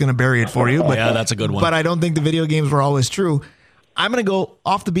because he's going to bury it for you. But, yeah, that's a good one. But I don't think the video games were always true. I'm going to go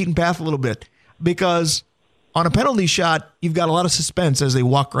off the beaten path a little bit because on a penalty shot, you've got a lot of suspense as they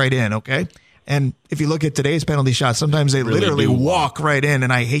walk right in, okay? And if you look at today's penalty shots, sometimes they really literally walk right in,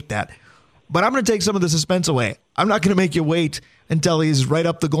 and I hate that. But I'm going to take some of the suspense away. I'm not going to make you wait until he's right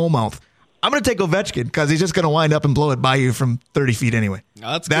up the goal mouth. I'm going to take Ovechkin because he's just going to wind up and blow it by you from 30 feet anyway.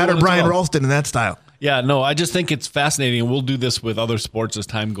 That or Brian Ralston in that style. Yeah, no, I just think it's fascinating, and we'll do this with other sports as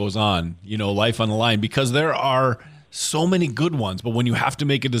time goes on, life on the line, because there are so many good ones, but when you have to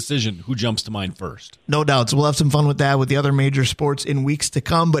make a decision, who jumps to mind first? No doubt. So we'll have some fun with that with the other major sports in weeks to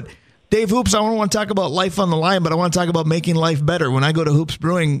come. But Dave Hoops, I don't want to talk about life on the line, but I want to talk about making life better. When I go to Hoops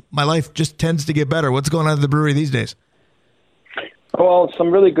Brewing, my life just tends to get better. What's going on at the brewery these days? Well,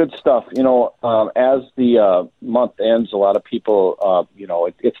 some really good stuff. As the month ends, a lot of people,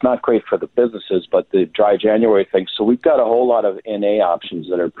 it's not great for the businesses, but the dry January thing. So we've got a whole lot of NA options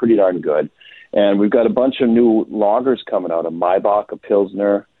that are pretty darn good. And we've got a bunch of new lagers coming out, a Maibach, a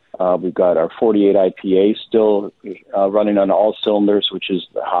Pilsner, We've got our 48 IPA still running on all cylinders, which is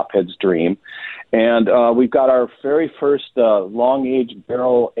the hophead's dream. And we've got our very first long-aged,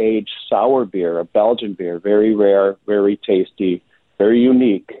 barrel-aged sour beer, a Belgian beer, very rare, very tasty, very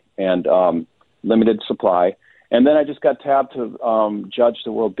unique, and limited supply. And then I just got tabbed to judge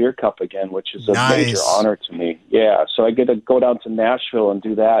the World Beer Cup again, which is a major honor to me. Yeah, so I get to go down to Nashville and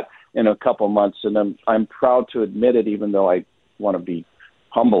do that in a couple months, and I'm proud to admit it, even though I want to be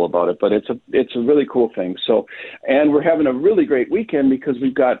humble about it. But it's a really cool thing. So, and we're having a really great weekend because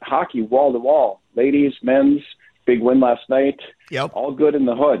we've got hockey wall to wall, ladies, men's, big win last night. Yep, all good in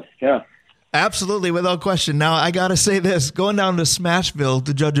the hood. Yeah. Absolutely, without question. Now, I got to say this. Going down to Smashville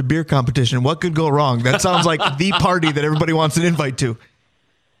to judge a beer competition, what could go wrong? That sounds like the party that everybody wants an invite to.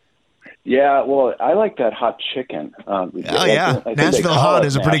 Yeah, well, I like that hot chicken. Nashville Hot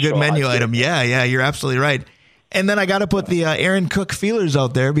is a pretty good menu item. Yeah, you're absolutely right. And then I got to put the Aaron Cook feelers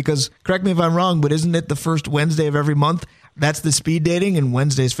out there because, correct me if I'm wrong, but isn't it the first Wednesday of every month? That's the speed dating, and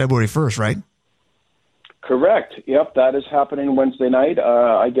Wednesday's February 1st, right? Correct. Yep, that is happening Wednesday night.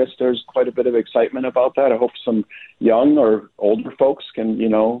 I guess there's quite a bit of excitement about that. I hope some young or older folks can,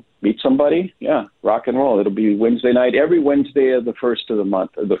 meet somebody. Yeah, rock and roll. It'll be Wednesday night, every Wednesday of the first of the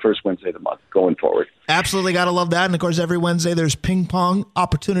month, or the first Wednesday of the month going forward. Absolutely, got to love that. And, of course, every Wednesday there's ping pong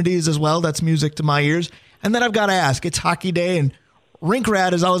opportunities as well. That's music to my ears. And then I've got to ask, it's hockey day, and Rink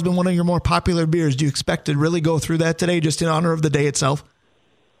Rat has always been one of your more popular beers. Do you expect to really go through that today just in honor of the day itself?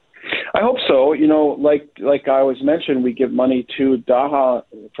 I hope so. Like I always mention, we give money to Daha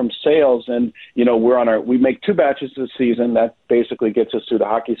from sales, and we make 2 batches this season. That basically gets us through the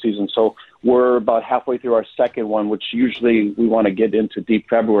hockey season. So we're about halfway through our second one, which usually we want to get into deep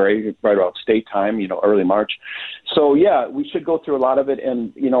February, right about state time, early March. So yeah, we should go through a lot of it.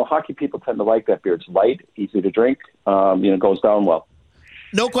 And hockey people tend to like that beer. It's light, easy to drink, goes down well.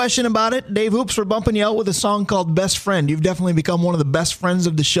 No question about it. Dave Hoops, we're bumping you out with a song called Best Friend. You've definitely become one of the best friends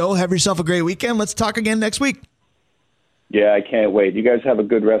of the show. Have yourself a great weekend. Let's talk again next week. Yeah, I can't wait. You guys have a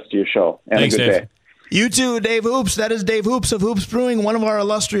good rest of your show. And Thanks, a good Dave. day. You too, Dave Hoops. That is Dave Hoops of Hoops Brewing, one of our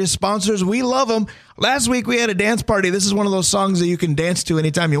illustrious sponsors. We love them. Last week we had a dance party. This is one of those songs that you can dance to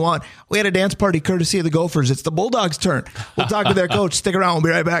anytime you want. We had a dance party courtesy of the Gophers. It's the Bulldogs' turn. We'll talk to their coach. Stick around.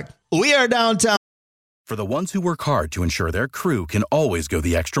 We'll be right back. We are downtown. For the ones who work hard to ensure their crew can always go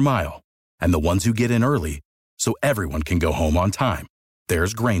the extra mile, and the ones who get in early so everyone can go home on time,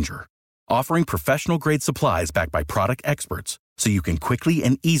 there's Grainger, offering professional-grade supplies backed by product experts so you can quickly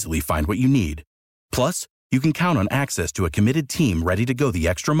and easily find what you need. Plus, you can count on access to a committed team ready to go the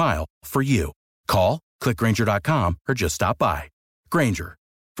extra mile for you. Call, click Grainger.com, or just stop by. Grainger,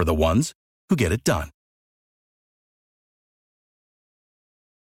 for the ones who get it done.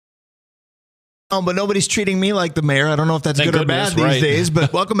 But nobody's treating me like the mayor. I don't know if that's good or bad these days,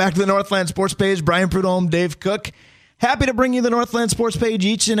 but welcome back to the Northland Sports Page. Brian Prudhomme, Dave Cook. Happy to bring you the Northland Sports Page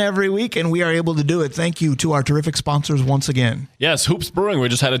each and every week, and we are able to do it. Thank you to our terrific sponsors once again. Yes, Hoops Brewing. We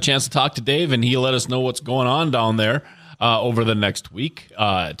just had a chance to talk to Dave, and he let us know what's going on down there over the next week.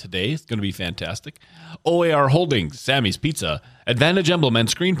 Today is going to be fantastic. OAR Holdings, Sammy's Pizza, Advantage Emblem and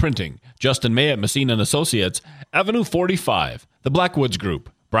Screen Printing, Justin May at Messina & Associates, Avenue 45, The Blackwoods Group,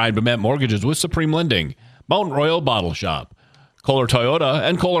 Brian Bement Mortgages with Supreme Lending, Mount Royal Bottle Shop, Kohler Toyota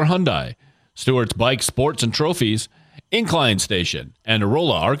and Kohler Hyundai, Stewart's Bike Sports and Trophies, Incline Station, and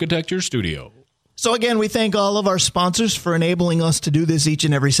Arola Architecture Studio. So again, we thank all of our sponsors for enabling us to do this each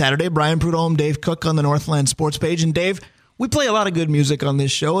and every Saturday. Brian Prudhomme, Dave Cook on the Northland Sports Page. And Dave, we play a lot of good music on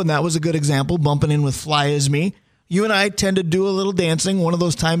this show, and that was a good example, bumping in with Fly As Me. You and I tend to do a little dancing, one of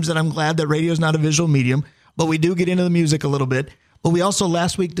those times that I'm glad that radio is not a visual medium, but we do get into the music a little bit. But we also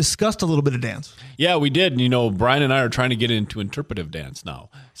last week discussed a little bit of dance. Yeah, we did. Brian and I are trying to get into interpretive dance now.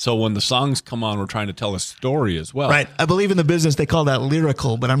 So when the songs come on, we're trying to tell a story as well. Right. I believe in the business they call that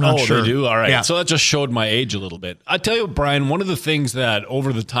lyrical, but I'm not sure. Oh, they do? All right. Yeah. So that just showed my age a little bit. I tell you what, Brian, one of the things that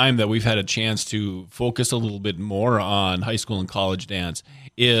over the time that we've had a chance to focus a little bit more on high school and college dance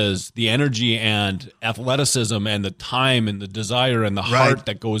is the energy and athleticism and the time and the desire and the heart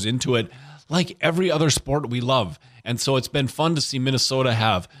that goes into it, like every other sport we love. And so it's been fun to see Minnesota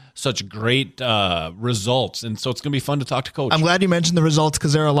have such great results. And so it's going to be fun to talk to Coach. I'm glad you mentioned the results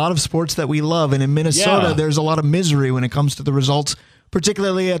because there are a lot of sports that we love. And in Minnesota, there's a lot of misery when it comes to the results,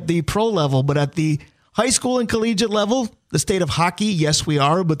 particularly at the pro level. But at the high school and collegiate level, the state of hockey, yes, we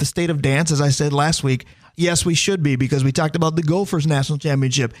are. But the state of dance, as I said last week, yes, we should be because we talked about the Gophers National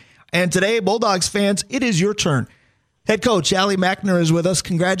Championship. And today, Bulldogs fans, it is your turn. Head coach Alli Mackner is with us.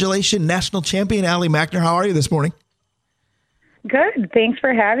 Congratulations, national champion Alli Mackner. How are you this morning? Good. Thanks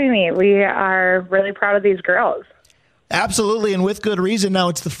for having me. We are really proud of these girls. Absolutely, and with good reason. Now,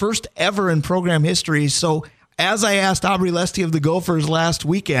 it's the first ever in program history. So, as I asked Aubrey Lesty of the Gophers last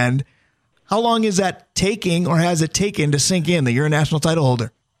weekend, how long is that taking, or has it taken to sink in that you're a national title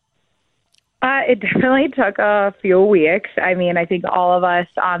holder? It definitely took a few weeks. I mean, I think all of us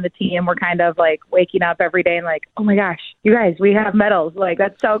on the team were kind of like waking up every day and like, oh my gosh, you guys, we have medals. Like,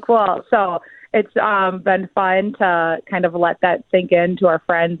 that's so cool. So it's been fun to kind of let that sink in to our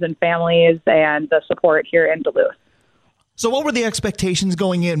friends and families and the support here in Duluth. So what were the expectations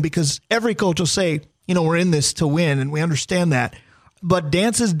going in? Because every coach will say, we're in this to win, and we understand that. But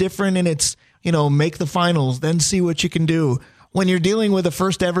dance is different, and it's, make the finals, then see what you can do. When you're dealing with a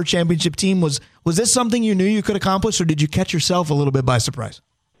first ever championship team, was this something you knew you could accomplish, or did you catch yourself a little bit by surprise?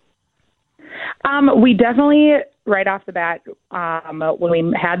 We definitely, right off the bat, when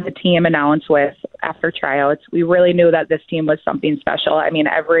we had the team announced after tryouts, we really knew that this team was something special. I mean,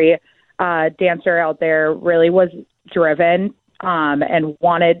 every dancer out there really was driven and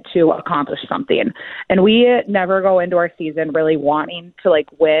wanted to accomplish something. And we never go into our season really wanting to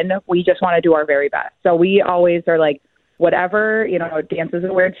win. We just want to do our very best. So we always are whatever, dance is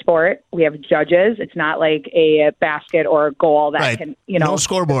a weird sport. We have judges. It's not like a basket or a goal that can, no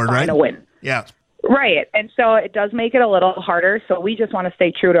scoreboard, right? A win. Yeah. Right. And so it does make it a little harder. So we just want to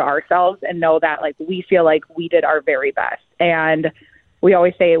stay true to ourselves and know that we feel like we did our very best. And we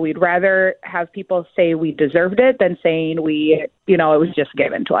always say we'd rather have people say we deserved it than saying it was just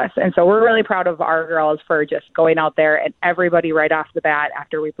given to us. And so we're really proud of our girls for just going out there, and everybody right off the bat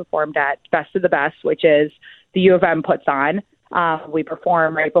after we performed at Best of the Best, which is the U of M puts on. We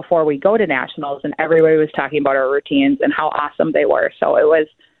perform right before we go to nationals, and everybody was talking about our routines and how awesome they were. So it was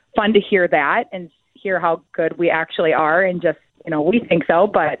fun to hear that and hear how good we actually are. And just, we think so,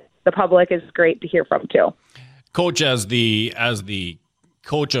 but the public is great to hear from too. Coach, as the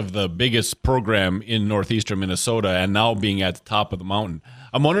coach of the biggest program in northeastern Minnesota and now being at the top of the mountain,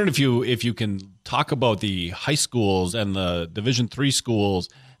 I'm wondering if you can talk about the high schools and the Division III schools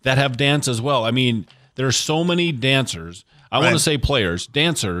that have dance as well. I mean, there are so many dancers, I want to say players,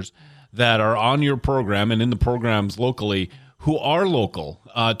 dancers that are on your program and in the programs locally who are local.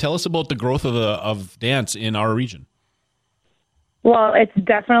 Tell us about the growth of dance in our region. Well, it's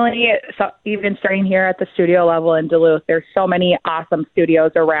definitely, even starting here at the studio level in Duluth, there's so many awesome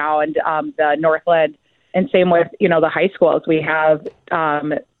studios around the Northland, and same with, the high schools. We have,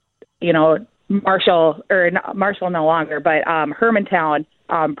 Marshall no longer, but Hermantown,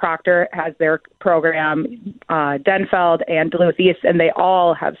 Proctor has their program, Denfeld and Duluth East, and they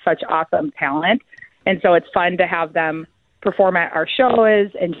all have such awesome talent. And so it's fun to have them perform at our shows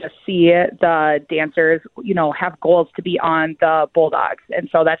and just see the dancers, have goals to be on the Bulldogs. And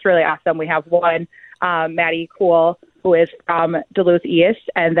so that's really awesome. We have one, Maddie Cool, who is from Duluth East,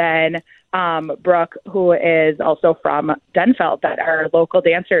 and then Brooke, who is also from Denfeld, that are local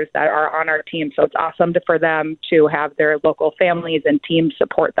dancers that are on our team. So it's awesome for them to have their local families and teams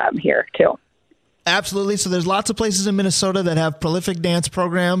support them here too. Absolutely. So there's lots of places in Minnesota that have prolific dance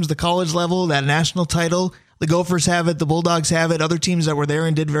programs, the college level, that national title. The Gophers have it. The Bulldogs have it. Other teams that were there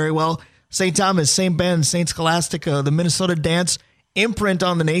and did very well. St. Thomas, St. Ben, St. Scholastica, the Minnesota dance imprint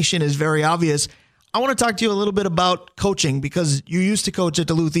on the nation is very obvious. I want to talk to you a little bit about coaching, because you used to coach at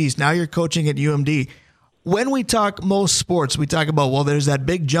Duluth East. Now you're coaching at UMD. When we talk most sports, we talk about, there's that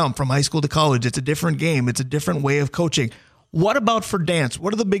big jump from high school to college. It's a different game. It's a different way of coaching. What about for dance?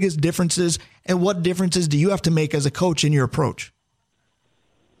 What are the biggest differences, and what differences do you have to make as a coach in your approach?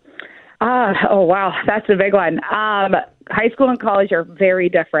 Oh, wow. That's a big one. High school and college are very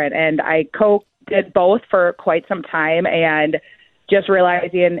different, and I did both for quite some time, and just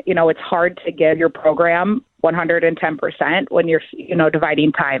realizing, it's hard to give your program 110% when you're,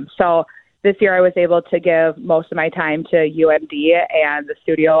 dividing time. So this year I was able to give most of my time to UMD and the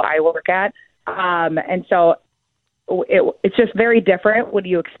studio I work at. And so it's just very different when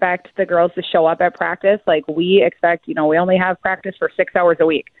you expect the girls to show up at practice. We expect, we only have practice for 6 hours a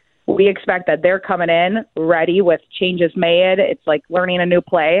week. We expect that they're coming in ready with changes made. It's like learning a new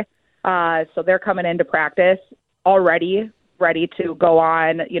play. So they're coming into practice already ready to go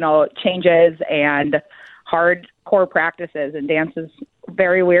on, changes and hardcore practices. And dance is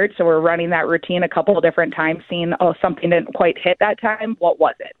very weird. So we're running that routine a couple of different times, seeing, something didn't quite hit that time. What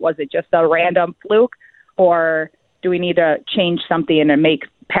was it? Was it just a random fluke, or do we need to change something and make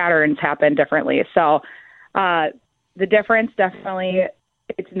patterns happen differently? So the difference, definitely,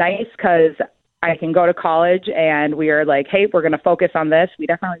 it's nice because I can go to college and we are like, hey, we're going to focus on this. We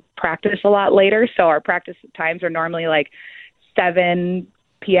definitely practice a lot later. So our practice times are normally 7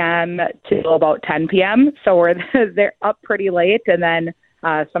 p.m. to about 10 p.m. So they're up pretty late. And then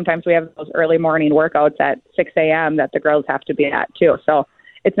Sometimes we have those early morning workouts at 6 a.m. that the girls have to be at too. So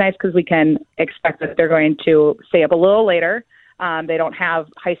it's nice because we can expect that they're going to stay up a little later. They don't have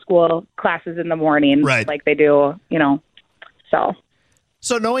high school classes in the morning like they do, So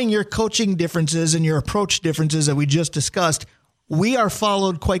knowing your coaching differences and your approach differences that we just discussed, we are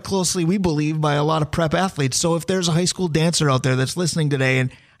followed quite closely, we believe, by a lot of prep athletes. So if there's a high school dancer out there that's listening today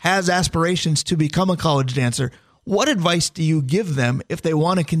and has aspirations to become a college dancer, what advice do you give them if they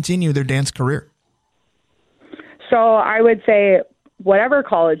want to continue their dance career? So I would say whatever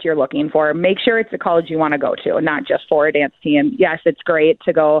college you're looking for, make sure it's a college you want to go to, not just for a dance team. Yes, it's great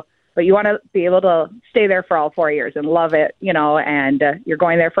to go, but you want to be able to stay there for all 4 years and love it, and you're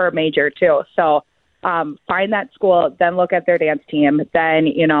going there for a major too. So find that school, then look at their dance team, then,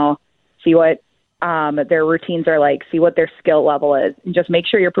 see what their routines are like, see what their skill level is, and just make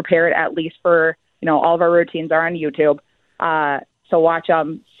sure you're prepared at least for, all of our routines are on YouTube. So watch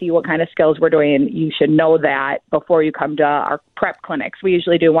them, see what kind of skills we're doing. You should know that before you come to our prep clinics. We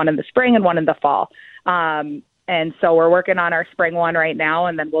usually do one in the spring and one in the fall. And so we're working on our spring one right now,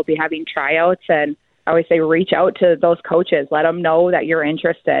 and then we'll be having tryouts. And I always say reach out to those coaches. Let them know that you're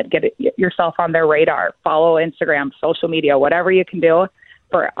interested. Get yourself on their radar. Follow Instagram, social media, whatever you can do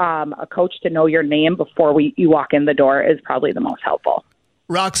for a coach to know your name before you walk in the door is probably the most helpful.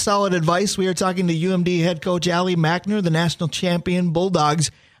 Rock solid advice. We are talking to UMD head coach Alli Mackner, the national champion Bulldogs,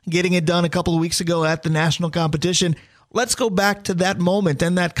 getting it done a couple of weeks ago at the national competition. Let's go back to that moment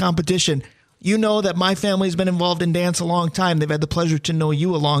and that competition. You know that my family's been involved in dance a long time. They've had the pleasure to know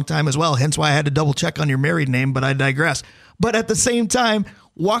you a long time as well, hence why I had to double check on your married name, but I digress. But at the same time,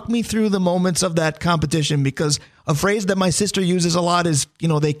 walk me through the moments of that competition, because a phrase that my sister uses a lot is,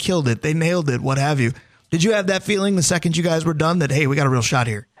 they killed it, they nailed it, what have you. Did you have that feeling the second you guys were done that, hey, we got a real shot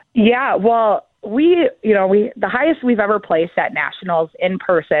here? Yeah, well, the highest we've ever placed at nationals in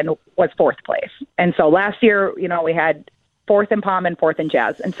person was 4th place. And so last year, we had 4th in pom and 4th in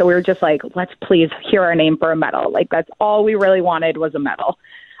jazz. And so we were just like, let's please hear our name for a medal. Like, that's all we really wanted was a medal.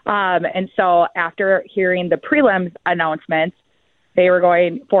 And so after hearing the prelims announcements, they were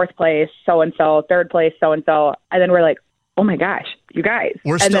going 4th place, so-and-so, 3rd place, so-and-so. And then we're like, oh my gosh, you guys.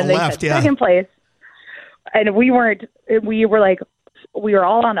 We're and still then they left, said 2nd place. And we were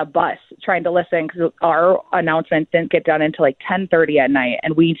all on a bus trying to listen because our announcements didn't get done until like 10:30 at night,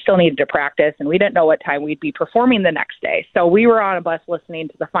 and we still needed to practice, and we didn't know what time we'd be performing the next day. So we were on a bus listening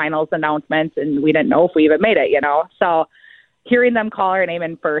to the finals announcements, and we didn't know if we even made it, So hearing them call our name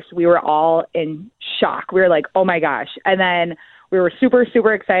in first, we were all in shock. We were like, oh my gosh. And then we were super,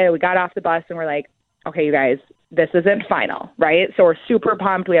 super excited. We got off the bus and we're like, okay, you guys, this isn't final, right? So we're super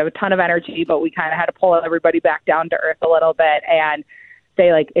pumped. We have a ton of energy, but we kind of had to pull everybody back down to earth a little bit and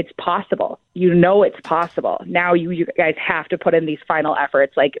say, like, it's possible. It's possible. Now you guys have to put in these final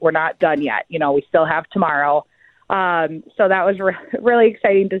efforts. Like, we're not done yet. We still have tomorrow. So that was really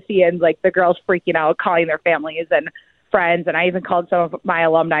exciting to see. And, like, the girls freaking out, calling their families and friends. And I even called some of my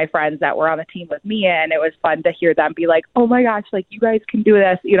alumni friends that were on the team with me. And it was fun to hear them be like, oh, my gosh, like, you guys can do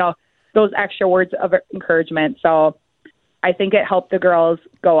this, those extra words of encouragement. So I think it helped the girls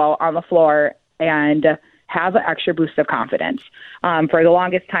go out on the floor and have an extra boost of confidence. For the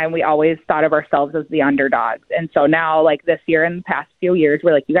longest time, we always thought of ourselves as the underdogs. And so now, like this year and the past few years,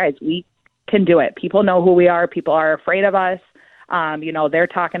 we're like, you guys, we can do it. People know who we are. People are afraid of us. They're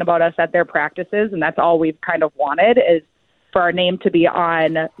talking about us at their practices, and that's all we've kind of wanted is for our name to be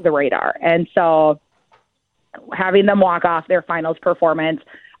on the radar. And so having them walk off their finals performance,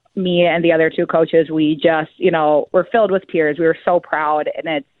 me and the other 2 coaches, we just, we're filled with tears. We were so proud,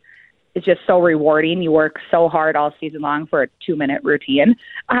 and it's just so rewarding. You work so hard all season long for a 2-minute routine.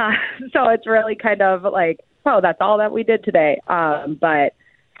 So it's really kind of like, oh, that's all that we did today. But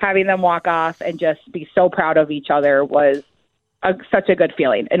having them walk off and just be so proud of each other was such a good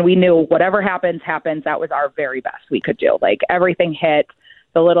feeling. And we knew whatever happens. That was our very best we could do. Like, everything hit.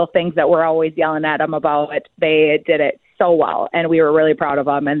 The little things that we're always yelling at them about, they did it so well, and we were really proud of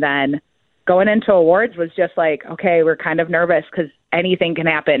them. And then going into awards was just like, okay, we're kind of nervous because anything can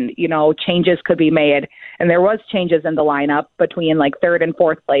happen. Changes could be made. And there was changes in the lineup between like 3rd and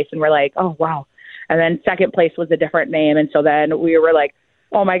 4th place. And we're like, oh, wow. And then 2nd place was a different name. And so then we were like,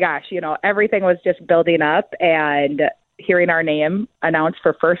 oh my gosh, everything was just building up, and hearing our name announced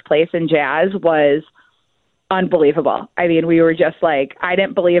for 1st place in jazz was unbelievable. I mean, we were just like, I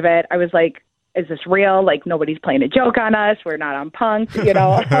didn't believe it. I was like, is this real? Like, nobody's playing a joke on us. We're not on punk,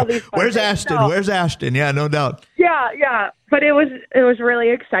 all these Where's Ashton? No. Where's Ashton? Yeah, no doubt. Yeah. But it was really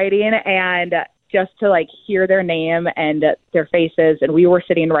exciting. And just to like hear their name and their faces. And we were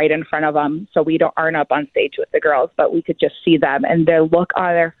sitting right in front of them. So we aren't up on stage with the girls, but we could just see them. And their look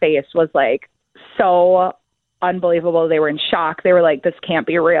on their face was like so unbelievable. They were in shock. They were like, this can't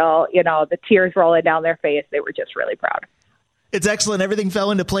be real. You know, the tears rolling down their face. They were just really proud. It's excellent. Everything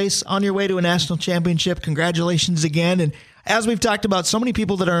fell into place on your way to a national championship. Congratulations again. And as we've talked about, so many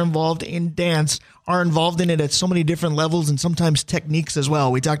people that are involved in dance are involved in it at so many different levels and sometimes techniques as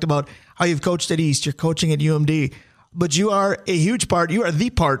well. We talked about how you've coached at East, you're coaching at UMD, but you are a huge part. You are the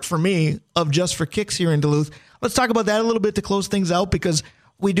part for me of Just for Kicks here in Duluth. Let's talk about that a little bit to close things out, because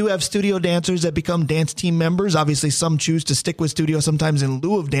we do have studio dancers that become dance team members. Obviously, some choose to stick with studio sometimes in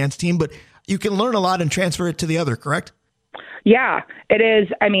lieu of dance team, but you can learn a lot and transfer it to the other, correct? Yeah, it is.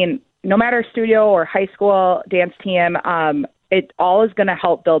 I mean, no matter studio or high school dance team, it all is going to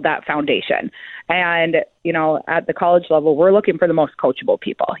help build that foundation. And, you know, at the college level, we're looking for the most coachable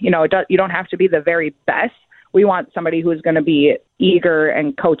people. You know, you don't have to be the very best. We want somebody who's going to be eager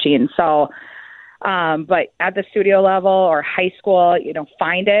and coaching. So, but at the studio level or high school, you know,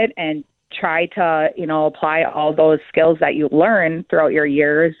 find it and try to, you know, apply all those skills that you learn throughout your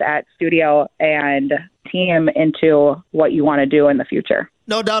years at studio and team into what you want to do in the future.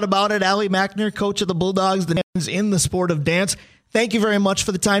 No doubt about it. Alli Mackner, coach of the Bulldogs, the names in the sport of dance. Thank you very much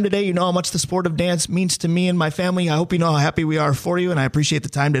for the time today. You know how much the sport of dance means to me and my family. I hope you know how happy we are for you, and I appreciate the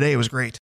time today. It was great.